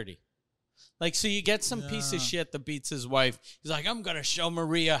security. Like, so you get some piece of Yeah. shit that beats his wife. He's like, I'm gonna show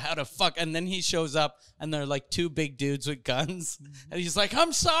Maria how to fuck, and then he shows up, and they're like 2 big dudes with guns, and he's like,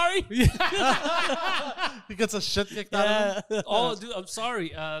 I'm sorry. He gets a shit kicked out of him. Oh, dude, I'm sorry.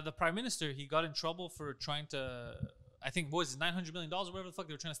 The prime minister, he got in trouble for trying to, I think, what was it, $900 million or whatever the fuck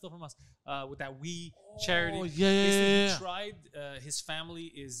they were trying to steal from us with that We charity. Oh, yeah, yeah, Basically, yeah, yeah. He tried. His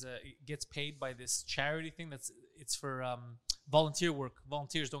family gets paid by this charity thing it's for volunteer work.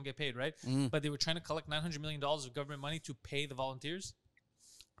 Volunteers don't get paid, right? But they were trying to collect $900 million of government money to pay the volunteers.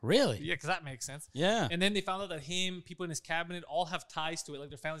 Really? Yeah, because that makes sense. Yeah. And then they found out that people in his cabinet all have ties to it, like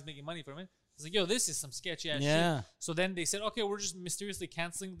their family's making money from it. It's like, yo, this is some sketchy ass Yeah. shit. So then they said, okay, we're just mysteriously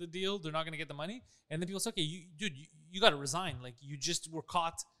canceling the deal. They're not going to get the money. And then people said, okay, you got to resign. Like, you just were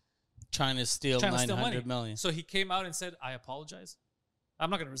caught Trying to steal trying to steal money. 900 million. So he came out and said, I apologize. I'm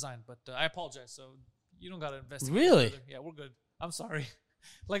not going to resign, but I apologize. So you don't got to investigate. Really? further. Yeah, we're good. I'm sorry.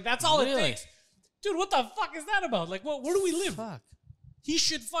 Like, that's all it Really? takes. Dude, what the fuck is that about? Like, where do we live? Fuck. He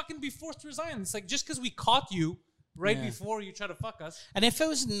should fucking be forced to resign. It's like, just because we caught you right Yeah. before you try to fuck us. And if it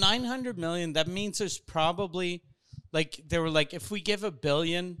was 900 million, that means there's probably, like, they were like, if we give $1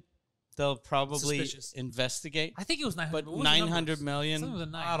 billion, they'll probably Suspicious. investigate. I think it was 900. But What was the number? 900 million? Something with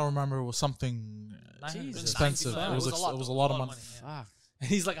a nine. I don't remember. It was something 900. Jesus. expensive. Yeah, It was a lot, it was a though. lot of money. Yeah. Fuck. And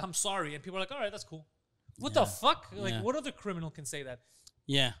he's like, I'm sorry. And people are like, all right, that's cool. What the fuck? Like, Yeah. what other criminal can say that?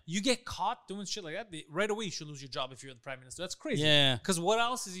 Yeah. You get caught doing shit like that, right away you should lose your job if you're the prime minister. That's crazy. Yeah. Because what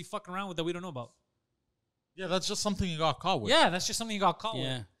else is he fucking around with that we don't know about? Yeah, that's just something you got caught with. Yeah, that's just something he got caught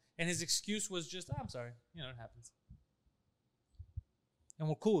Yeah. with. And his excuse was just, I'm sorry. You know, it happens. And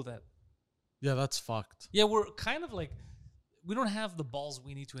we're cool with that. Yeah, that's fucked. Yeah, we're kind of like, we don't have the balls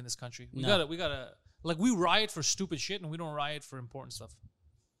we need to in this country. We No. gotta, like, we riot for stupid shit and we don't riot for important stuff.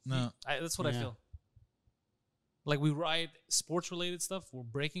 No. That's what I Yeah. feel. Like, we riot sports related stuff. We're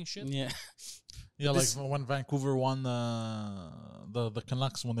breaking shit. Yeah. Yeah, This- like when Vancouver won the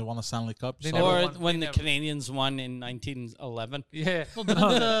Canucks when they won the Stanley Cup. They So- never Or won. when They the never- Canadians won in 1911. Yeah.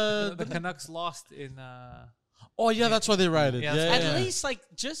 No, The Canucks lost in. oh yeah, that's why they rioted. Yeah, Yeah, that's yeah, At yeah. least, like,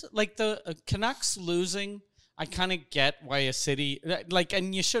 just like the Canucks losing, I kind of get why a city, like,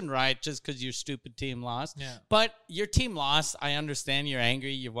 and you shouldn't riot just because your stupid team lost. Yeah. But your team lost. I understand you're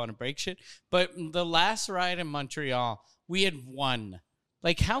angry. You want to break shit. But the last riot in Montreal, we had won.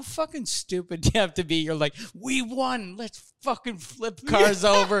 Like, how fucking stupid do you have to be? You're like, we won. Let's fucking flip cars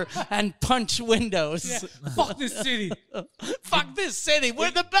over and punch windows. Yeah. Fuck this city. Fuck this city. We're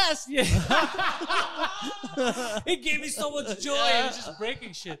the best. It gave me so much joy. It was just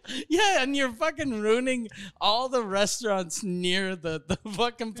breaking shit. Yeah, and you're fucking ruining all the restaurants near the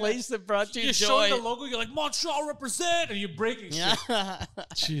fucking place that brought you You're joy. showing the logo. You're like, Montreal represent. And you're breaking shit. Yeah.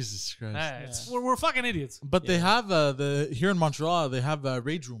 Jesus Christ. We're fucking idiots. But they have here in Montreal they have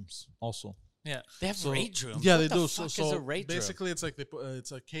rage rooms also. Yeah. They have So- rage rooms. Yeah, What they the do. Fuck So is a rage room? basically, it's like they put,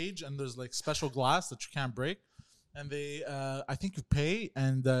 it's a cage and there's like special glass that you can't break. And they, I think you pay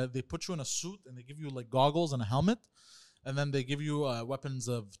and they put you in a suit and they give you like goggles and a helmet. and then they give you weapons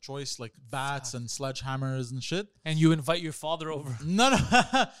of choice like bats and sledgehammers and shit. And you invite your father over. No.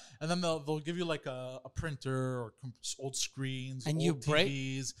 And then they'll give you like a printer or old screens, And old you break-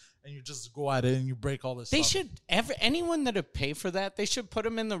 TVs, and you just go at it and you break all this They stuff. should anyone that would pay for that, they should put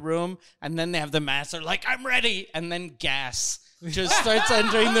them in the room and then they have the master like, I'm ready, and then gas just starts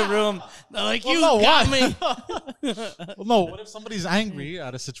entering the room. They're like, Well, you no, got why? me. Well, no, what if somebody's angry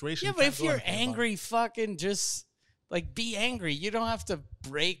at a situation? Yeah, You but can't if do you're anything about it. angry, fucking just like be angry. You don't have to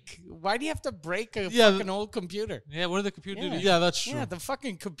break. Why do you have to break a Yeah, fucking old computer? Yeah, what did the computer do to you? Yeah, that's true. Yeah, the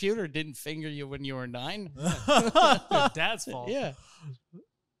fucking computer didn't finger you when you were 9. Your dad's fault. Yeah.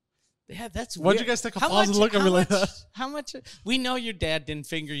 Yeah, that's Why'd you weird. guys take a How pause and much- look at me how like much- that? How much? We know your dad didn't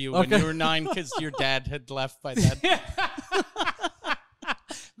finger you when Okay. you were 9 because your dad had left by then.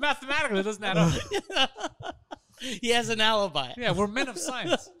 Mathematically, it doesn't add up. He has an alibi. Yeah, we're men of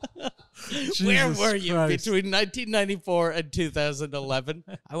science. Where Jesus were you Christ. between 1994 and 2011?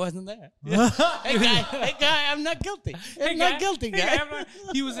 I wasn't there. Hey guy, I'm not guilty. I'm not guilty, guy.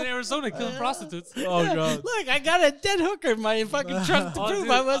 He was in Arizona killing prostitutes. Oh god. Look, I got a dead hooker in my fucking trunk to Oh, prove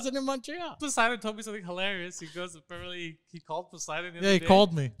dude, I wasn't in Montreal. Poseidon told me something hilarious. He goes, apparently, he called Poseidon. The Yeah, other he day.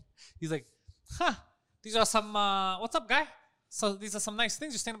 called me. He's like, these are some, what's up, guy? So these are some nice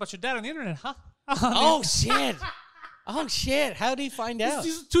things you're saying about your dad on the internet, huh? Oh shit! Oh shit! How'd he find out?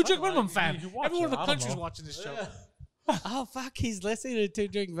 He's a Two Drink Minimum fan. he watched Everyone in it. the I don't country's know. watching this show. Oh fuck! He's listening to Two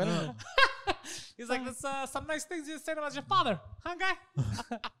Drink Minimum. He's like, that's some nice things you're saying about your father, huh,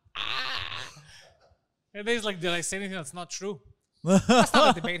 guy? And then he's like, did I say anything that's not true? That's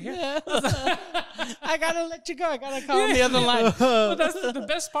not a debate here. I gotta let you go. I gotta call on the other line. But that's the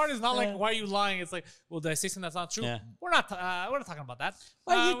best part is not like, why are you lying? It's like, well, did I say something that's not true? Yeah. We're not talking about that.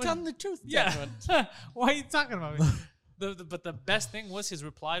 Why are you we- telling the truth? Yeah. gentlemen? Why are you talking about me? But the best thing was his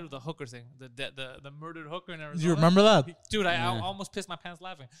reply to the hooker thing, the murdered hooker in Arizona. Do you remember that? Dude, I almost pissed my pants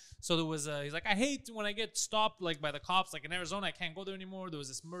laughing. So there was, he's like, I hate when I get stopped like by the cops. Like in Arizona, I can't go there anymore. There was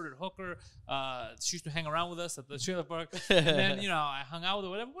this murdered hooker. She used to hang around with us at the trailer park. And then, I hung out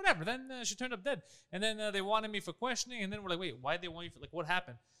with her, whatever. Then she turned up dead. And then they wanted me for questioning. And then we're like, wait, why they want you for, like, what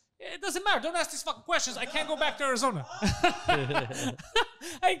happened? It doesn't matter. Don't ask these fucking questions. I can't go back to Arizona.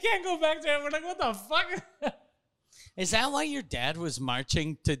 I can't go back there. We're like, what the fuck? Is that why your dad was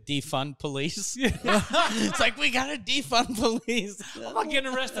marching to defund police? It's like, we gotta defund police. I'm not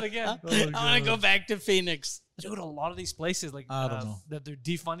getting arrested again. I want to go back to Phoenix. Dude, a lot of these places, like, I don't know. that they're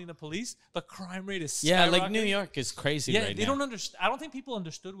defunding the police, the crime rate is Yeah, like skyrocketing. New York is crazy Yeah, right they now. don't understand. I don't think people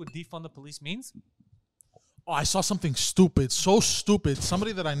understood what defund the police means. Oh, I saw something stupid. So stupid.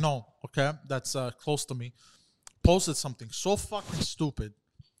 Somebody that I know, okay, that's close to me, posted something so fucking stupid.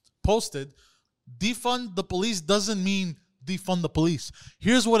 Posted, defund the police doesn't mean defund the police.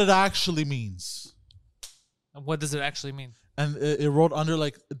 Here's what it actually means. And what does it actually mean? And it wrote under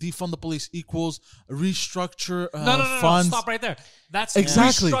like defund the police equals restructure No, funds. stop right there. That's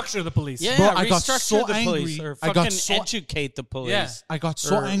Exactly. restructure the police. Yeah, Bro, I got restructure so the police angry. or I got fucking so- educate the police. Yeah. I got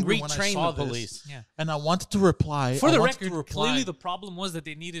so Or angry when I retrain saw the this. police. Yeah. And I wanted to reply. For I the wanted to record, reply. clearly the problem was that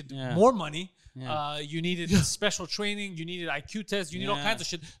they needed Yeah. more money. Yeah. You needed special training. You needed IQ tests. You need all Yeah. kinds of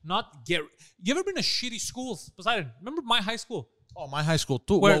shit. You ever been to shitty schools? Poseidon, remember my high school? Oh, my high school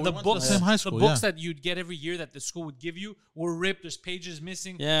too. Where Well, we the went to books, same high school. the books yeah. that you'd get every year that the school would give you were ripped. There's pages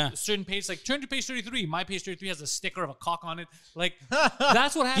missing. Yeah. Certain pages, like turn to page 33. My page 33 has a sticker of a cock on it. Like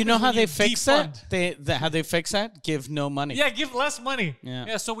that's what happens. You know how when they fix defund. that? How they fix that? Give no money. Yeah, give less money.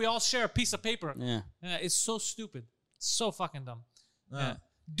 Yeah. So we all share a piece of paper. Yeah. It's so stupid. So fucking dumb. Yeah. Yeah.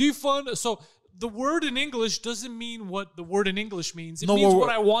 Defund. So the word in English doesn't mean what the word in English means. It No, means we're- what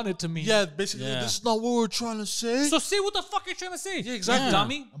I want it to mean. Yeah, basically, Yeah. this is not what we're trying to say. So say what the fuck you're trying to say. Yeah, exactly. You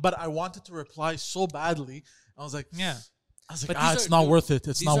dummy. But I wanted to reply so badly. I was like, Yeah. But these it's are- not dude, worth it.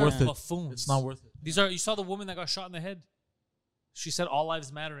 It's these not are worth it. buffoons. It's not worth it. These are. You saw the woman that got shot in the head. She said all lives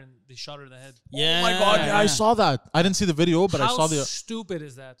matter, and they shot her in the head. Yeah. Oh my god, yeah, I saw that. I didn't see the video, but How I saw the. stupid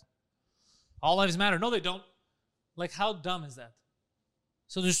is that? All lives matter. No, they don't. Like, how dumb is that?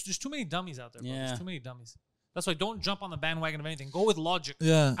 So there's too many dummies out there. Bro. Yeah. There's too many dummies. That's why don't jump on the bandwagon of anything. Go with logic.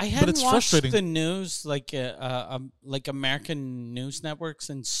 Yeah, I but hadn't it's watched frustrating. the news like American news networks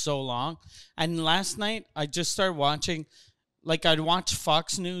in so long, and last night I just started watching. Like I'd watch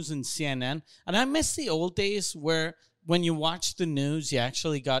Fox News and CNN, and I miss the old days where when you watch the news, you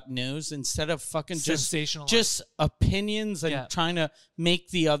actually got news instead of fucking Sensationalized. just opinions and Yeah. trying to make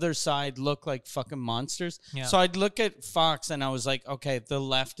the other side look like fucking monsters. Yeah. So I'd look at Fox and I was like, okay, the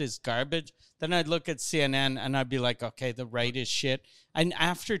left is garbage. Then I'd look at CNN and I'd be like, okay, the right is shit. And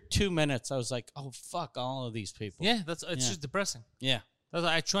after 2 minutes, I was like, oh, fuck all of these people. Yeah, it's Yeah. just depressing. Yeah. That's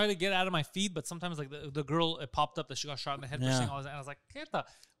why I try to get out of my feed, but sometimes like the girl, it popped up that she got shot in the head for Yeah. saying all this, and I was like,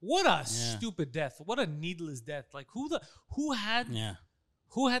 what a stupid death. What a needless death. Like who had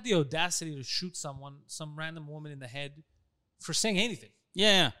the audacity to shoot some random woman in the head for saying anything?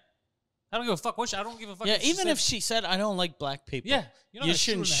 Yeah. I don't give a fuck what I don't give a fuck. Yeah, what she even said. if she said, I don't like black people. Yeah, you're not you gonna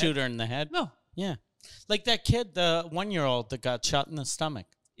shouldn't shoot her in the head. No. Yeah. Like that kid, the 1-year-old that got shot in the stomach.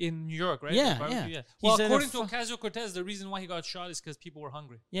 In New York, right? Yeah, The barbecue, yeah. Well, He's at a according to Ocasio-Cortez, the reason why he got shot is because people were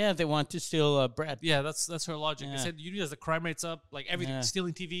hungry. Yeah, they want to steal bread. Yeah, that's her logic. Yeah. They said, as the crime rate's up, like everything, Yeah.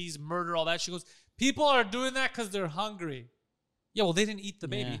 stealing TVs, murder, all that. She goes, people are doing that because they're hungry. Yeah, well, they didn't eat the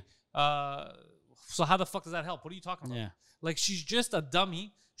baby. So how the fuck does that help? What are you talking about? Yeah. Like, she's just a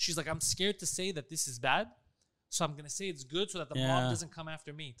dummy. She's like, I'm scared to say that this is bad, so I'm going to say it's good so that the mob doesn't come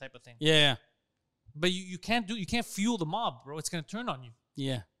after me, type of thing. Yeah. But you can't fuel the mob, bro. It's going to turn on you.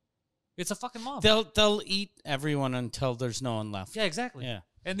 Yeah. It's a fucking mob. They'll eat everyone until there's no one left. Yeah, exactly. Yeah.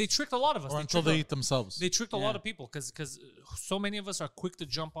 And they tricked a lot of us. Or until they eat themselves. They tricked a lot of people because so many of us are quick to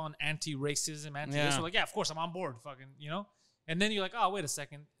jump on anti-racism, anti-this. We're like, yeah, of course, I'm on board, fucking, And then you're like, oh, wait a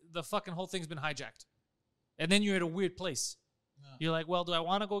second. The fucking whole thing's been hijacked. And then you're at a weird place. Yeah. You're like, well, do I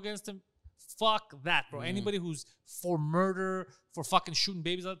want to go against him? Fuck that, bro. Anybody who's for murder, for fucking shooting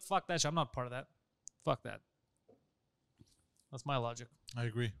babies, fuck that shit. I'm not part of that. Fuck that. That's my logic. I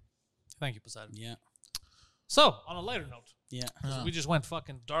agree. Thank you, Poseidon. Yeah. So, on a lighter note. Yeah. We just went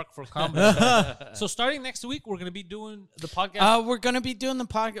fucking dark for comedy. So starting next week, we're going to be doing the podcast. We're going to be doing the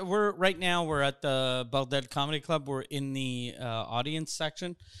podcast. We're at the Baghdad Comedy Club. We're in the audience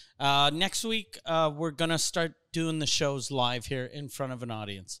section. Next week, we're going to start doing the shows live here in front of an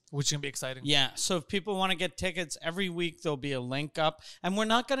audience. Which is going to be exciting. Yeah. So if people want to get tickets, every week there'll be a link up. And we're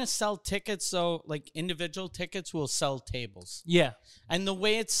not going to sell tickets, so like individual tickets, we'll sell tables. Yeah. And the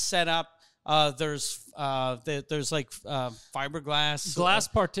way it's set up, there's like fiberglass glass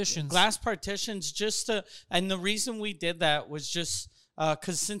partitions and the reason we did that was just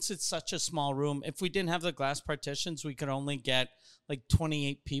because since it's such a small room, if we didn't have the glass partitions, we could only get like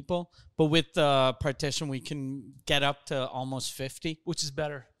 28 people, but with the partition we can get up to almost 50, which is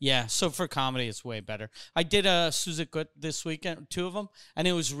better. Yeah, so for comedy it's way better. I did a Suzukut this weekend, 2 of them, and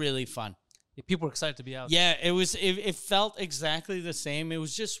it was really fun. Yeah, people were excited to be out. Yeah, it felt exactly the same. It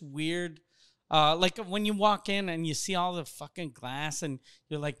was just weird. Like when you walk in and you see all the fucking glass and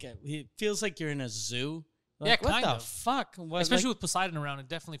you're like, it feels like you're in a zoo. Like, yeah, kind what of. the fuck? Especially with Poseidon around, it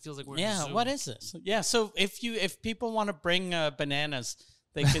definitely feels like we're in a zoo. Yeah, what is this? Yeah, so if people want to bring bananas,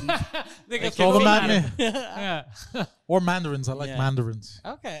 they can they can throw them at me. Yeah. Or mandarins. I like mandarins.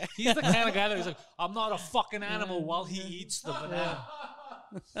 Okay. He's the kind of guy that he's like, I'm not a fucking animal while he eats the banana.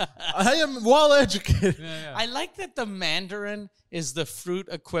 I am well educated. Yeah. I like that the mandarin is the fruit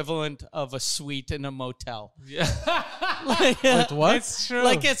equivalent of a suite in a motel. Yeah. Wait, what? It's true.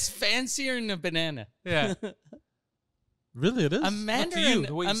 Like it's fancier than a banana. Yeah. Really, it is? A mandarin,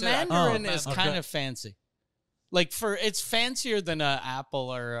 the way you a said it. mandarin Oh, is okay. kind of fancy. Like it's fancier than an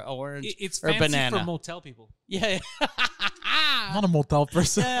apple or an orange It's or fancy banana. for motel people. Yeah. I'm not a motel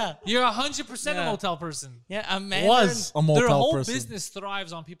person. Yeah. You're 100% a Yeah. motel person. Yeah, a mandarin. Was a motel Their whole person. business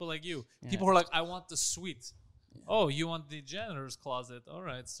thrives on people like you. People who are like, I want the suite. Oh, you want the janitor's closet. All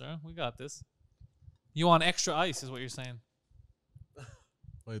right, sir. We got this. You want extra ice is what you're saying.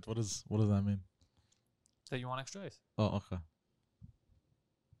 Wait, what does that mean? That you want extra ice. Oh, okay.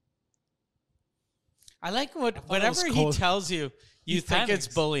 I like was whatever he cold. tells you, you He think it's panics.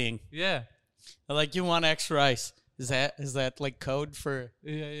 bullying. Yeah. Like you want extra ice. Is that like code for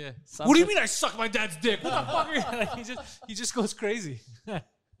Yeah. something? What do you mean I suck my dad's dick? What the fuck are you? Like, he just goes crazy.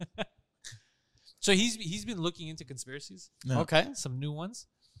 So he's been looking into conspiracies, Yeah. Okay. some new ones,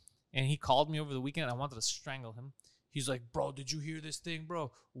 and he called me over the weekend. I wanted to strangle him. He's like, bro, did you hear this thing,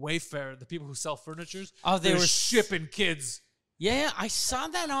 bro? Wayfair, the people who sell furnitures, Oh, they they're were shipping kids. Yeah, I saw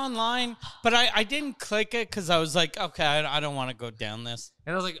that online, but I didn't click it because I was like, okay, I don't want to go down this.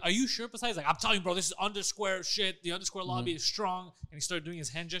 And I was like, are you sure? Besides, like, I'm telling you, bro, this is undersquare shit. The undersquare lobby is strong. And he started doing his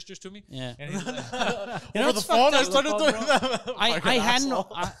hand gestures to me. Yeah. And he's like, You know Over the what's phone, fucked I up? started doing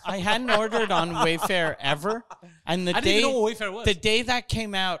that. I hadn't ordered on Wayfair ever, and the I didn't day even know what Wayfair was. the day that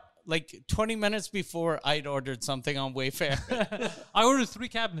came out, like 20 minutes before I'd ordered something on Wayfair. I ordered 3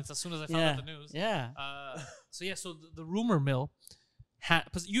 cabinets as soon as I found yeah, out the news. yeah. So the rumor mill,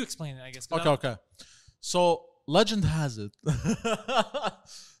 you explain it, I guess. 'cause Okay. So legend has it.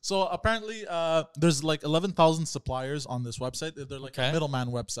 So apparently, there's like 11,000 suppliers on this website. They're like Okay. a middleman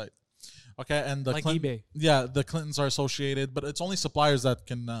website. Okay, and the Like Clin- eBay. Yeah, the Clintons are associated, but it's only suppliers that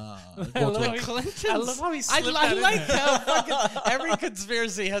can go to The it. Clintons. I love how he I slipped that in like there. how fucking every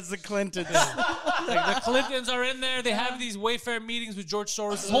conspiracy has the Clintons. Like the Clintons are in there. They have these Wayfair meetings with George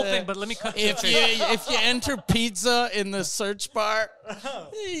Soros. This whole thing. But let me cut to the If chase. if you enter pizza in the search bar,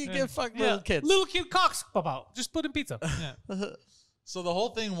 you get fucked little kids. Little kid cocks pop out. Just put in pizza. Yeah. So the whole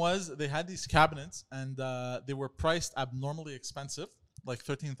thing was they had these cabinets and they were priced abnormally expensive, like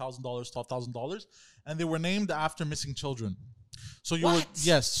 $13,000, $12,000, and they were named after missing children. So you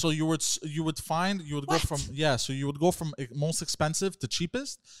would so you would go from so you would go from most expensive to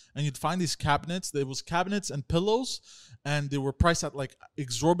cheapest, and you'd find these cabinets. There was cabinets and pillows, and they were priced at like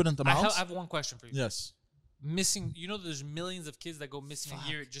exorbitant I amounts. have one question for you. Yes, Missing. You know, there's millions of kids that go missing a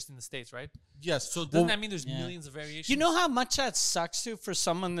year just in the States, right? yes. So doesn't that mean there's millions of variations? You know how much that sucks to for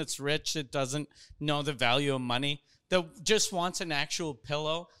someone that's rich that doesn't know the value of money, that just wants an actual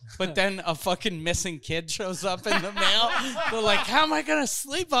pillow, but then a fucking missing kid shows up in the mail. They're like, how am I gonna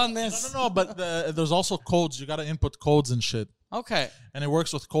sleep on this? No, but there's also codes. You got to input codes and shit. Okay. And it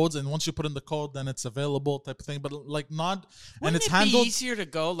works with codes, and once you put in the code, then it's available type of thing. But like not, Wouldn't and it's it handled. be easier to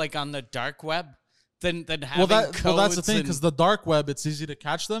go like on the dark web than having Well, that's codes the thing, and- because the dark web, it's easy to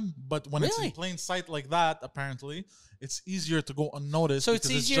catch them, but when it's Really? in plain sight like that, apparently, it's easier to go unnoticed. So it's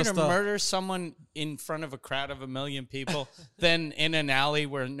because easier to just a- murder someone in front of a crowd of 1 million people than in an alley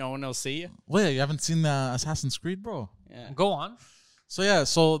where no one will see you. Wait, you haven't seen Assassin's Creed, bro? Go on. So yeah,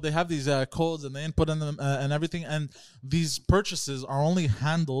 so they have these codes and they input in them and everything, and these purchases are only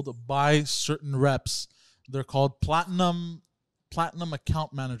handled by certain reps. They're called platinum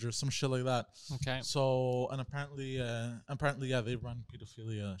account managers, some shit like that. Okay. So and apparently, yeah, they run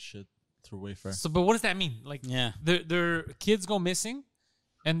pedophilia shit through Wayfair. So, but what does that mean? Like, Yeah. their kids go missing,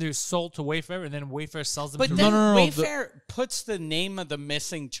 and they're sold to Wayfair, and then Wayfair sells them. But to then no, Wayfair puts the name of the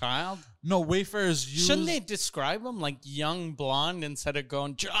missing child. No, Wayfair is used. Shouldn't they describe him like young blonde instead of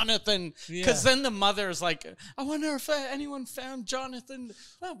going Jonathan? Because then the mother is like, I wonder if anyone found Jonathan.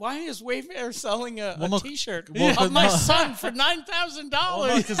 Why is Wayfair selling a Well, no, T-shirt well, of my no. son for $9,000? Well,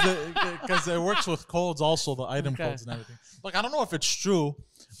 no, because it works with codes also, the item Okay. codes and everything. Like I don't know if it's true,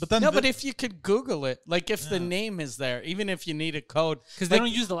 but then No, but if you could Google it, like if the name is there, even if you need a code, because they like-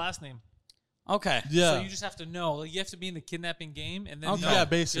 don't use the last name. Okay. yeah, So you just have to know. Like, you have to be in the kidnapping game, and then Okay. you Yeah, you're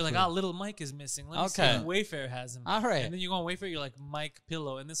basically. like, oh, little Mike is missing. Let me see Okay. if Wayfair has him. All right. And then you go on Wayfair, you're like Mike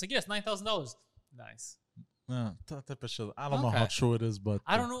Pillow, and it's like, yes, $9,000. Nice. yeah, that type of shit. I don't know Okay. how true it is, but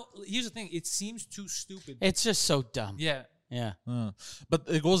I don't know. Here's the thing. It seems too stupid. It's just so dumb. Yeah. Yeah. But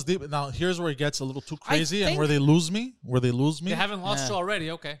it goes deep. Now here's where it gets a little too crazy, and think- where they lose me. They haven't lost you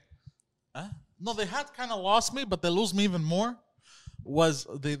already. Okay. No, they had kind of lost me, but they lose me even more. Was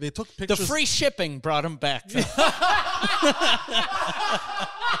they took The pictures? free shipping brought him back.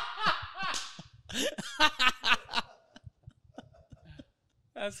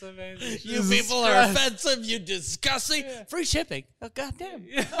 That's amazing. You Jesus people are Christ. offensive. You disgusting. Free shipping. Oh, goddamn.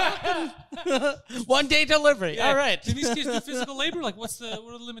 1 day delivery. All right. Do these kids do physical labor? Like, what are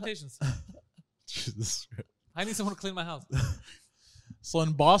the limitations? Jesus Christ. I need someone to clean my house. So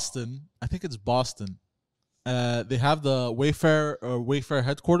in Boston, I think it's Boston. They have the Wayfair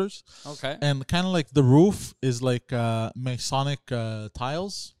headquarters, Okay. and kind of like the roof is like Masonic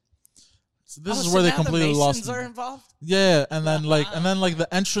tiles. So this is where they completely lost me. are involved. Yeah, and then like the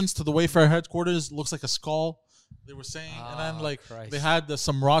entrance to the Wayfair headquarters looks like a skull. They were saying, and then like Christ. they had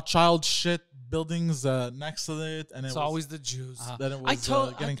some Rothschild shit buildings next to it, and It's was, always the Jews. then it I was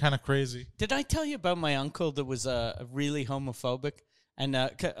told- getting kind of crazy. Did I tell you about my uncle that was really homophobic? And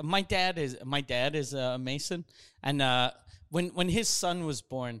my dad is a Mason, and when his son was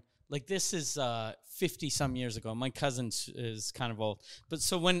born, like this is 50 some years ago. My cousin is kind of old, but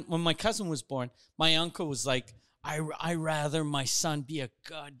so when my cousin was born, my uncle was like, I rather my son be a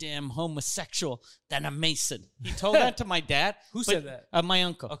goddamn homosexual than a Mason. He told that to my dad. Who said that? My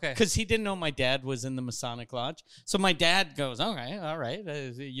uncle. Okay. Because he didn't know my dad was in the Masonic Lodge. So my dad goes, okay, all right.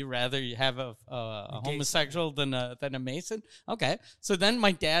 You rather you have a homosexual than a Mason? Okay. So then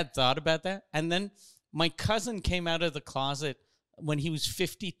my dad thought about that. And then my cousin came out of the closet when he was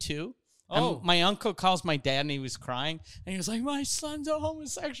 52. Oh. And my uncle calls my dad and he was crying. And he was like, my son's a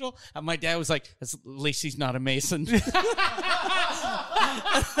homosexual. And my dad was like, at least he's not a Mason.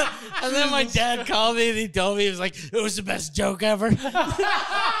 And then my dad called me and he told me, he was like, it was the best joke ever.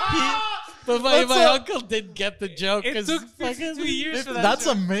 But my uncle didn't get the joke. It 'cause took fucking- 52 years for that. That's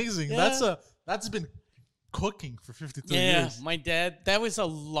joke. amazing. Yeah. That's been cooking for 52 Yeah, years. my dad, that was a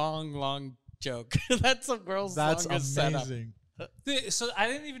long joke. That's a girl's That's longest setup. amazing. So I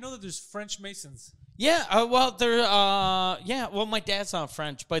didn't even know that there's French Masons. Yeah, well, well, my dad's not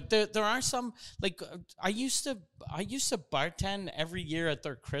French, but there are some like I used to bartend every year at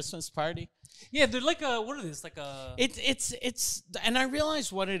their Christmas party. Yeah, they're like what are these? Like a It's and I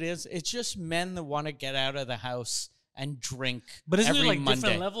realize what it is. It's just men that want to get out of the house and drink. But isn't every there like Monday.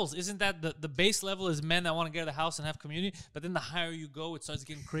 different levels? Isn't that the base level is men that want to get out of the house and have community? But then the higher you go, it starts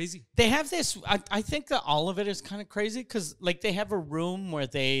getting crazy. They have this. I think that all of it is kind of crazy because like they have a room where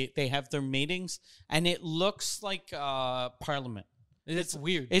they have their meetings and it looks like Parliament. It's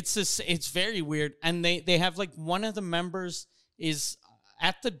weird. It's very weird, and they have like one of the members is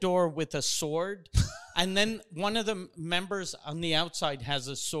at the door with a sword, and then one of the members on the outside has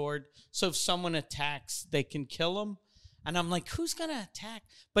a sword. So if someone attacks, they can kill him. And I'm like, who's gonna attack?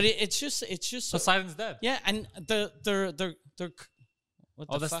 But it's just Poseidon's dead. yeah. And they're what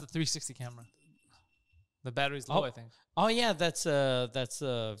Oh, the that's fuck? the 360 camera. The battery's low, I think. Oh yeah, that's a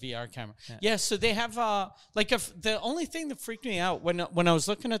VR camera. Yeah, so they have like if the only thing that freaked me out when I was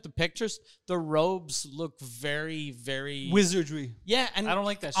looking at the pictures, the robes look very Wizardry. yeah, and I don't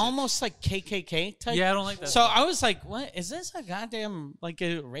like that shit. almost like KKK type. Yeah, I don't like that. So I was like, what is this a goddamn like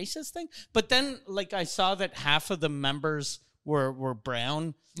a racist thing? But then like I saw that half of the members were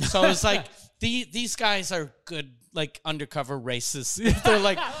brown. So I was like, these guys are good like undercover racists. They're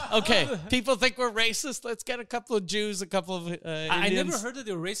like, okay, people think we're racist. Let's get a couple of Jews, a couple of I Indians. never heard that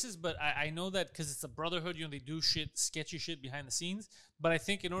they were racist, but I know that because it's a brotherhood, they do sketchy shit behind the scenes. But I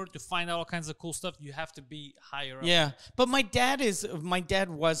think in order to find out all kinds of cool stuff, you have to be higher up. Yeah, but my dad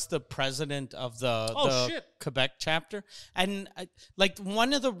was the president of the shit. Quebec chapter, and like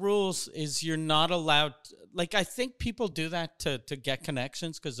one of the rules is you're not allowed. Like I think people do that to get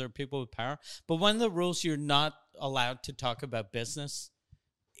connections because they're people with power. But one of the rules you're not allowed to talk about business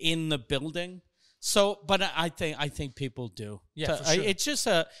in the building. So, but I think people do. Yeah, for sure.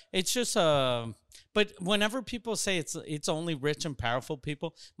 It's just a. But whenever people say it's only rich and powerful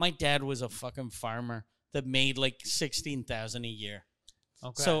people, my dad was a fucking farmer that made like 16,000 a year.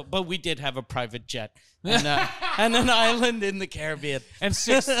 Okay. So, but we did have a private jet and an island in the Caribbean. And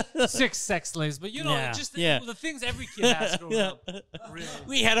six sex slaves. But Yeah, just yeah. the things every kid has growing Yeah. up. Really.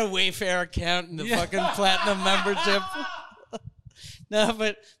 We had a Wayfair account and the fucking platinum membership. No,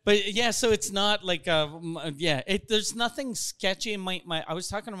 but yeah, so it's not like there's nothing sketchy in my I was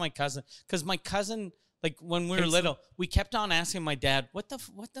talking to my cousin because my cousin, like when we were little, we kept on asking my dad, what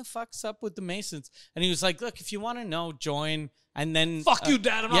the fuck's up with the Masons? And he was like, look, if you want to know, join. And then Fuck you,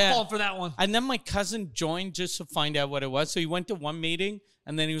 Dad. I'm not falling for that one. And then my cousin joined just to find out what it was. So he went to one meeting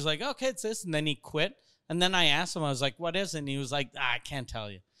and then he was like, okay, it's this. And then he quit. And then I asked him, I was like, what is it? And he was like, I can't tell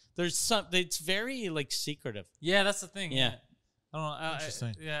you. It's very like secretive. Yeah, that's the thing. Yeah. I don't know.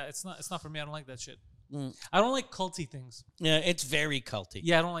 Interesting. It's not for me. I don't like that shit. Mm. I don't like culty things. Yeah, it's very culty.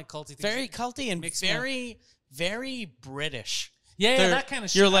 Yeah, I don't like culty things. Very culty and Makes me- very British. Yeah, They're- that kind of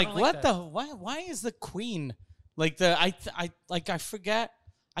shit. You're I like, don't what that. why is the Queen like the I forget.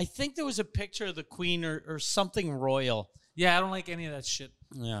 I think there was a picture of the Queen or something royal. Yeah, I don't like any of that shit.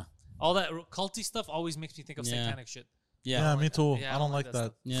 Yeah. All that culty stuff always makes me think of Yeah. satanic shit. Yeah, me too. Yeah, I don't like that.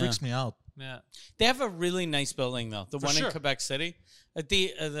 stuff. Yeah. Freaks me out. Yeah. They have a really nice building though. The one sure. in Quebec City. But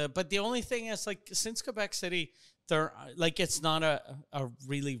the only thing is like since Quebec City, it's not a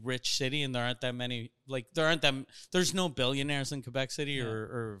really rich city and there aren't that many there's no billionaires in Quebec City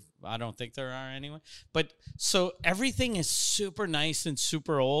or I don't think there are anyway. But so everything is super nice and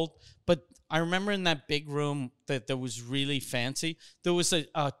super old. But I remember in that big room that was really fancy, there was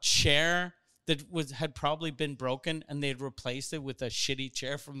a chair that had probably been broken and they'd replaced it with a shitty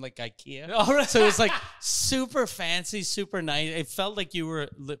chair from like IKEA. All right. So it was like super fancy, super nice. It felt like you were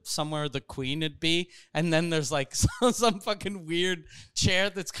somewhere the Queen would be. And then there's like some fucking weird chair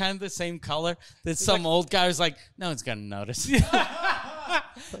that's kind of the same color that some old guy was like, no one's going to notice.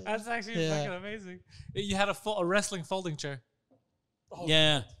 That's actually Yeah. fucking amazing. You had a wrestling folding chair.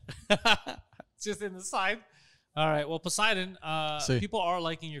 Yeah. It's just in the side. All right. Well, Poseidon, See. people are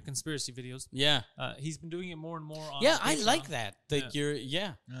liking your conspiracy videos. Yeah. He's been doing it more and more on Yeah, I Patreon. like that. That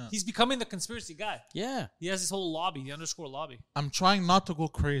yeah. He's becoming the conspiracy guy. Yeah. He has this whole lobby, the underscore lobby. I'm trying not to go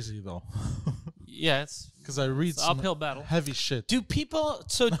crazy though, Yeah, it's because I read an some uphill battle. heavy shit. Do people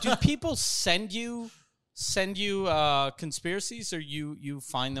send you conspiracies or you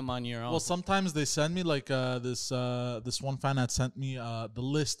find them on your own? Well, sometimes they send me like this one fan had sent me the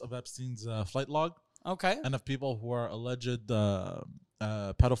list of Epstein's flight log Okay. and of people who are alleged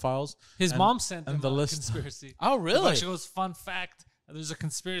pedophiles. His And- mom sent and him the a list. conspiracy. Oh, really? She goes, fun fact, there's a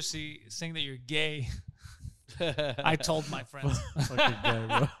conspiracy saying that you're gay. I told my friends. Fucking guy,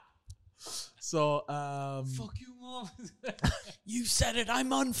 bro. So Fuck you, mom. You said it. I'm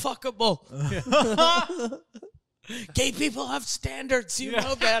unfuckable. Gay people have standards. You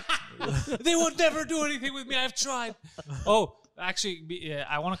know that. They will never do anything with me. I've tried. Oh, actually,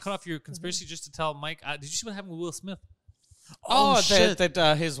 I want to cut off your conspiracy just to tell Mike. Did you see what happened with Will Smith? Oh, shit.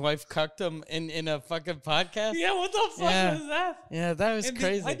 that his wife cucked him in a fucking podcast. Yeah, what the fuck Yeah. was that? Yeah, that was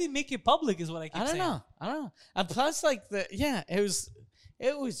crazy. Why'd they make it public? Is what I keep I don't saying. know. And plus, like it was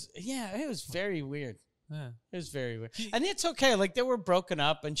very weird. Yeah. It was very weird. And it's okay. Like they were broken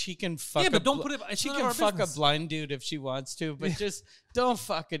up, and she can fuck. Yeah, but don't put it. It's She none can of our fuck business. a blind dude if she wants to, but just don't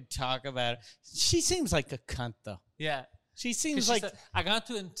fucking talk about it. She seems like a cunt, though. Yeah. She 'Cause seems she like said, I got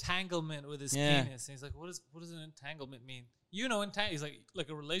into entanglement with his Yeah. penis. And he's like, what does an entanglement mean? You know, he's like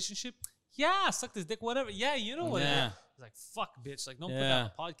a relationship? Yeah, suck this dick, whatever. Yeah, you know what it is. Yeah. He's like, fuck, bitch. Like, don't put Yeah.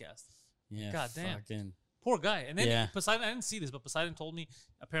 that on the podcast. yeah, God damn. fucking- Poor guy. And then Yeah. Poseidon, I didn't see this, but Poseidon told me,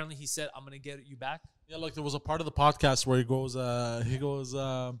 apparently he said, I'm going to get you back. Yeah, like there was a part of the podcast where he goes,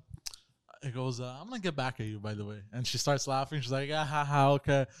 I'm gonna get back at you, by the way. And she starts laughing. She's like, ah, ha, ha,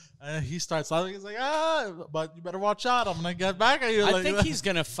 okay. And he starts laughing. He's like, but you better watch out. I'm gonna get back at you. I like think that. he's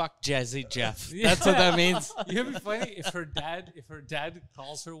gonna fuck Jazzy Jeff. That's what that means. You know, it'd be funny if her dad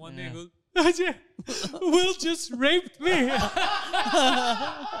calls her one day and goes, Will just raped me.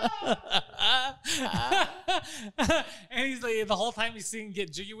 And he's like, the whole time he's singing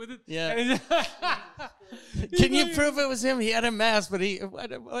Get Jiggy With It. Yeah. And Can you prove it was him? He had a mask, but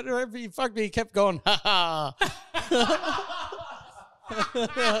whatever he fucked me, he kept going, ha ha.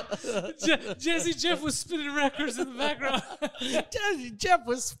 Jesse Jeff was spinning records in the background. Jazzy Jeff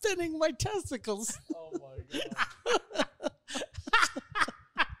was spinning my testicles. Oh my god.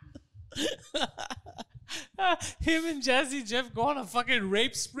 Him and Jazzy Jeff go on a fucking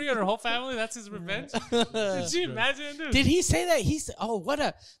rape spree on her whole family. That's his revenge. Did you imagine, dude? Did he say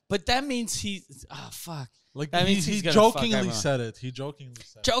that? But that means fuck. Like That he, means he's he gonna fuck jokingly everyone. said it. He jokingly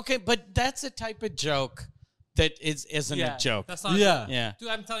said it. Joking, but that's a type of joke that isn't Yeah, a joke. That's not Yeah. Yeah. Dude,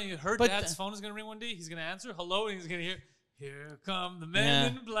 I'm telling you, her But dad's phone is gonna ring one day. He's gonna answer hello, and he's gonna hear, "Here come the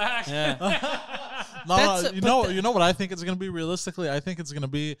men Yeah. in black." Yeah. No, That's a- you but know, the- you know what I think it's gonna be realistically. I think it's gonna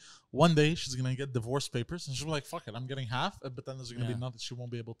be one day she's gonna get divorce papers and she'll be like, "Fuck it, I'm getting half," but then there's gonna be nothing. She won't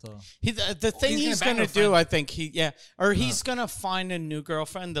be able to. The thing He's he's gonna bang gonna her do, friend. I think he's gonna find a new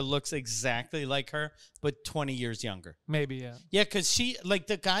girlfriend that looks exactly like her, but 20 years younger. Maybe, yeah. Yeah, because she like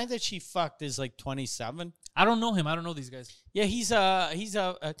the guy that she fucked is like 27. I don't know him. I don't know these guys. Yeah, he's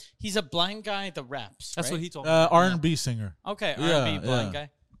a blind guy that raps. That's right? what he told me. R&B singer. Okay, Yeah, R&B blind yeah. guy.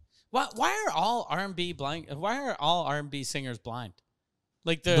 Why are all R&B blind? Why are all R&B singers blind?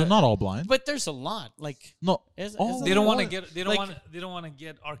 Like They're not all blind. but there's a lot. Like No. Isn't Oh. there They don't want to more? get. They don't Like- want. They don't want to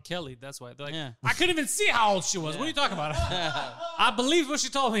get R. Kelly. That's why they're like, Yeah. I couldn't even see how old she was. What are you talking about? I believe what she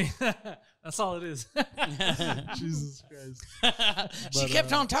told me. That's all it is. Jesus Christ. She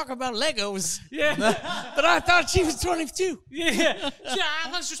kept on talking about Legos, yeah, but I thought she was 22. yeah. I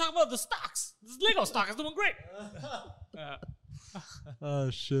thought she was talking about the stocks. This Lego stock is doing great. Oh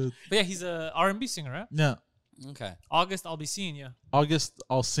shit. But yeah, he's a R&B singer, right? Yeah. Okay. August, I'll be seeing you. August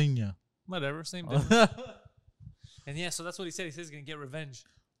Alsina. Whatever, same difference. And yeah, so that's what he said. He says he's gonna get revenge.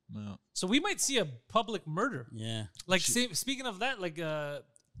 No. So we might see a public murder. Yeah. Like speaking of that, like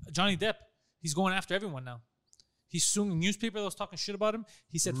Johnny Depp, he's going after everyone now. He's suing a newspaper that was talking shit about him.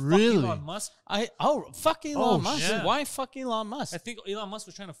 He said, Really? "Fuck Elon Musk." Fuck Elon Oh, Musk. shit. Why fuck Elon Musk? I think Elon Musk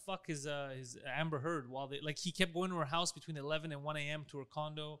was trying to fuck his Amber Heard while they he kept going to her house between 11 and 1 a.m. to her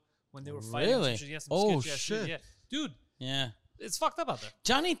condo when they were fighting. Really? So she has some Oh, sketchy ass shit. Yeah, dude, Yeah. it's fucked up out there.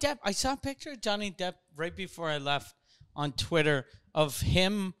 Johnny Depp. I saw a picture of Johnny Depp right before I left on Twitter of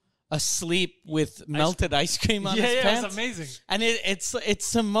him asleep with melted ice cream on his pants. it's amazing. And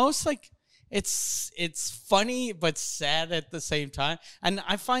it's the most like it's funny but sad at the same time, and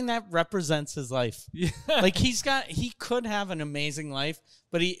I find that represents his life. Yeah. Like he could have an amazing life,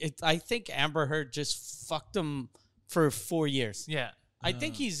 but I think Amber Heard just fucked him for 4 years. Yeah. I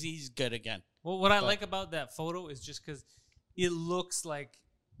think he's good again. Well, what I like about that photo is just because it looks like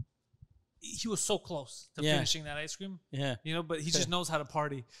he was so close to Yeah. finishing that ice cream. Yeah. You know, but he just knows how to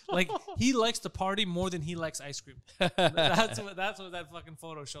party. Like he likes to party more than he likes ice cream. That's what that fucking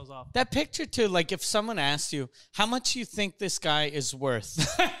photo shows off. That picture too, like if someone asked you how much you think this guy is worth,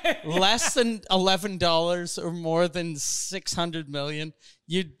 less than $11 or more than 600 million,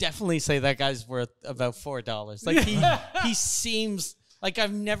 you'd definitely say that guy's worth about $4. Like he seems like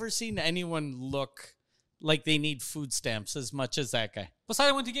I've never seen anyone look like they need food stamps as much as that guy.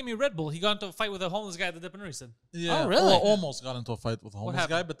 Poseidon went to get me a Red Bull. He got into a fight with a homeless guy at the Dippener, he said. Yeah. Oh, really? Well, almost got into a fight with a homeless happened?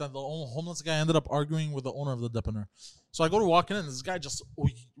 guy, but then the homeless guy ended up arguing with the owner of the Dippener. So I go to walk in, and this guy just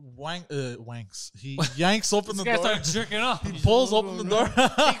wanks. He yanks open the This guy door. started jerking off. He pulls open the door. He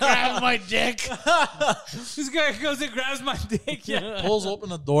grabbed my dick. This guy goes and grabs my dick. Yeah. Pulls open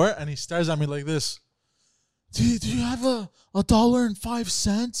the door and he stares at me like this. Do you have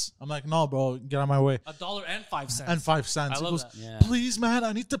 $1.05? I'm like, no, bro, get out of my way. $1.05. And 5 cents. I He love goes, that. Yeah. please, man,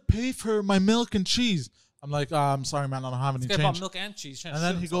 I need to pay for my milk and cheese. I'm like, I'm sorry, man, I don't have any This guy bought change. milk and cheese. And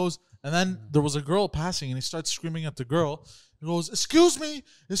then he goes, and then there was a girl passing, and he starts screaming at the girl. He goes, "Excuse me,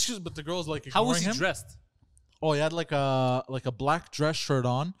 but the girl's like how ignoring was he him. dressed? Oh, he had like a black dress shirt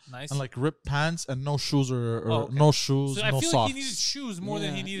on, Nice. and like ripped pants and no shoes or okay. no shoes, So I no feel socks. like he needed shoes more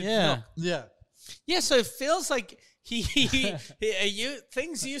than he needed Yeah. milk. Yeah, Yeah, so it feels like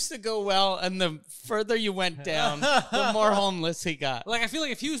things used to go well, and the further you went down, the more homeless he got. Like I feel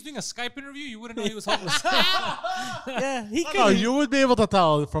like if he was doing a Skype interview, you wouldn't know he was homeless. Yeah, he no, could. you would be able to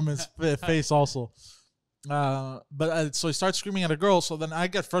tell from his face also. So he starts screaming at a girl. So then I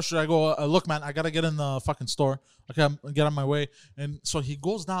get frustrated. I go, look, man, I gotta get in the fucking store. Okay, get on my way. And so he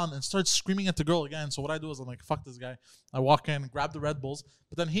goes down and starts screaming at the girl again. So what I do is I'm like, fuck this guy. I walk in, grab the Red Bulls.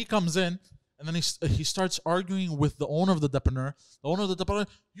 But then he comes in. And then he starts arguing with the owner of the dépanneur. The owner of the dépanneur,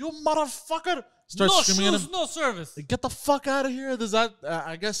 you motherfucker! Starts No screaming shoes, at him. no service. Get the fuck out of here. Does that?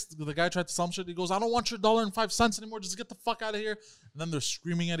 I guess the guy tried to sell him shit. He goes, I don't want your $1.05 anymore. Just get the fuck out of here. And then they're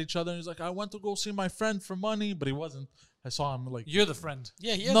screaming at each other. And he's like, I went to go see my friend for money, but he wasn't. I saw him like, You're the friend.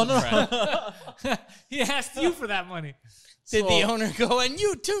 Yeah, he has no, a no, friend. He asked you for that money. Did the So- owner go, and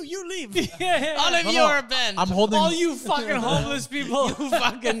you too, you leave. Yeah. All of No, you no, are banned. I'm holding. All you fucking homeless people. You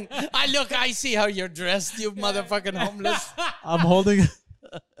fucking. I see how you're dressed, you motherfucking homeless. I'm holding.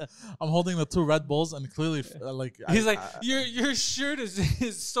 I'm holding the 2 Red Bulls, and clearly, He's like, your shirt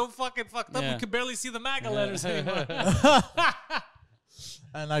is so fucking fucked up. Yeah. We can barely see the MAGA letters anymore.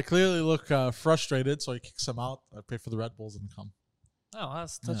 and I clearly look frustrated. So he kicks him out. I pay for the Red Bulls and come. Oh,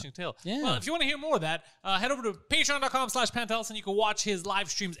 that's a touching tale. Yeah. Well, if you want to hear more of that, head over to patreon.com/Pantelis and you can watch his live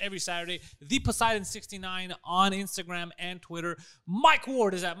streams every Saturday. The Poseidon69 on Instagram and Twitter. Mike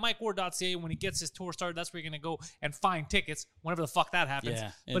Ward is at mikeward.ca. When he gets his tour started, that's where you're going to go and find tickets whenever the fuck that happens.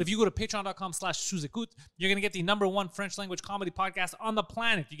 Yeah. But if you go to patreon.com/Suzekut, you're going to get the #1 French language comedy podcast on the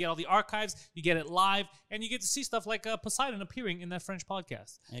planet. You get all the archives, you get it live, and you get to see stuff like Poseidon appearing in that French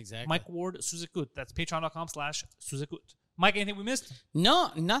podcast. Exactly. Mike Ward, Suzekut. That's patreon.com/Suzekut. Mike, anything we missed?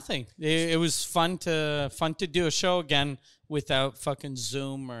 No, nothing. It was fun to do a show again without fucking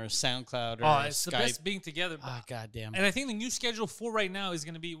Zoom or SoundCloud or Oh, it's Skype. the best being together. Ah, goddamn. And I think the new schedule for right now is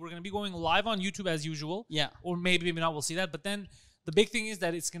going to be, we're going to be going live on YouTube as usual. Yeah. Or maybe not, we'll see that. But then the big thing is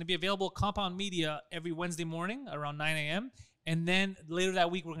that it's going to be available at Compound Media every Wednesday morning around 9 a.m. And then later that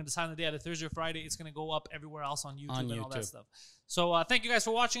week, we're going to decide on the day, either Thursday or Friday. It's going to go up everywhere else on YouTube and all that YouTube. stuff. So thank you guys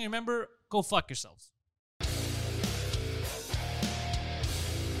for watching. Remember, go fuck yourselves.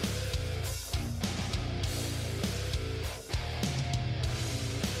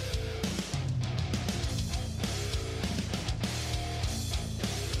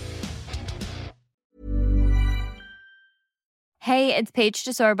 Hey, it's Paige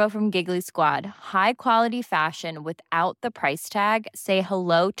DeSorbo from Giggly Squad. High quality fashion without the price tag. Say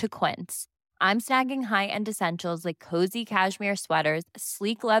hello to Quince. I'm snagging high-end essentials like cozy cashmere sweaters,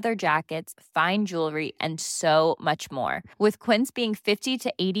 sleek leather jackets, fine jewelry, and so much more. With Quince being 50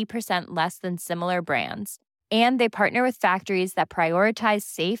 to 80% less than similar brands. And they partner with factories that prioritize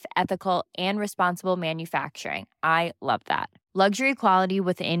safe, ethical, and responsible manufacturing. I love that. Luxury quality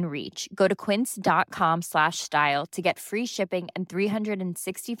within reach. Go to quince.com/style to get free shipping and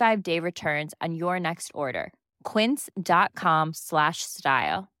 365-day returns on your next order.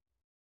 Quince.com/style.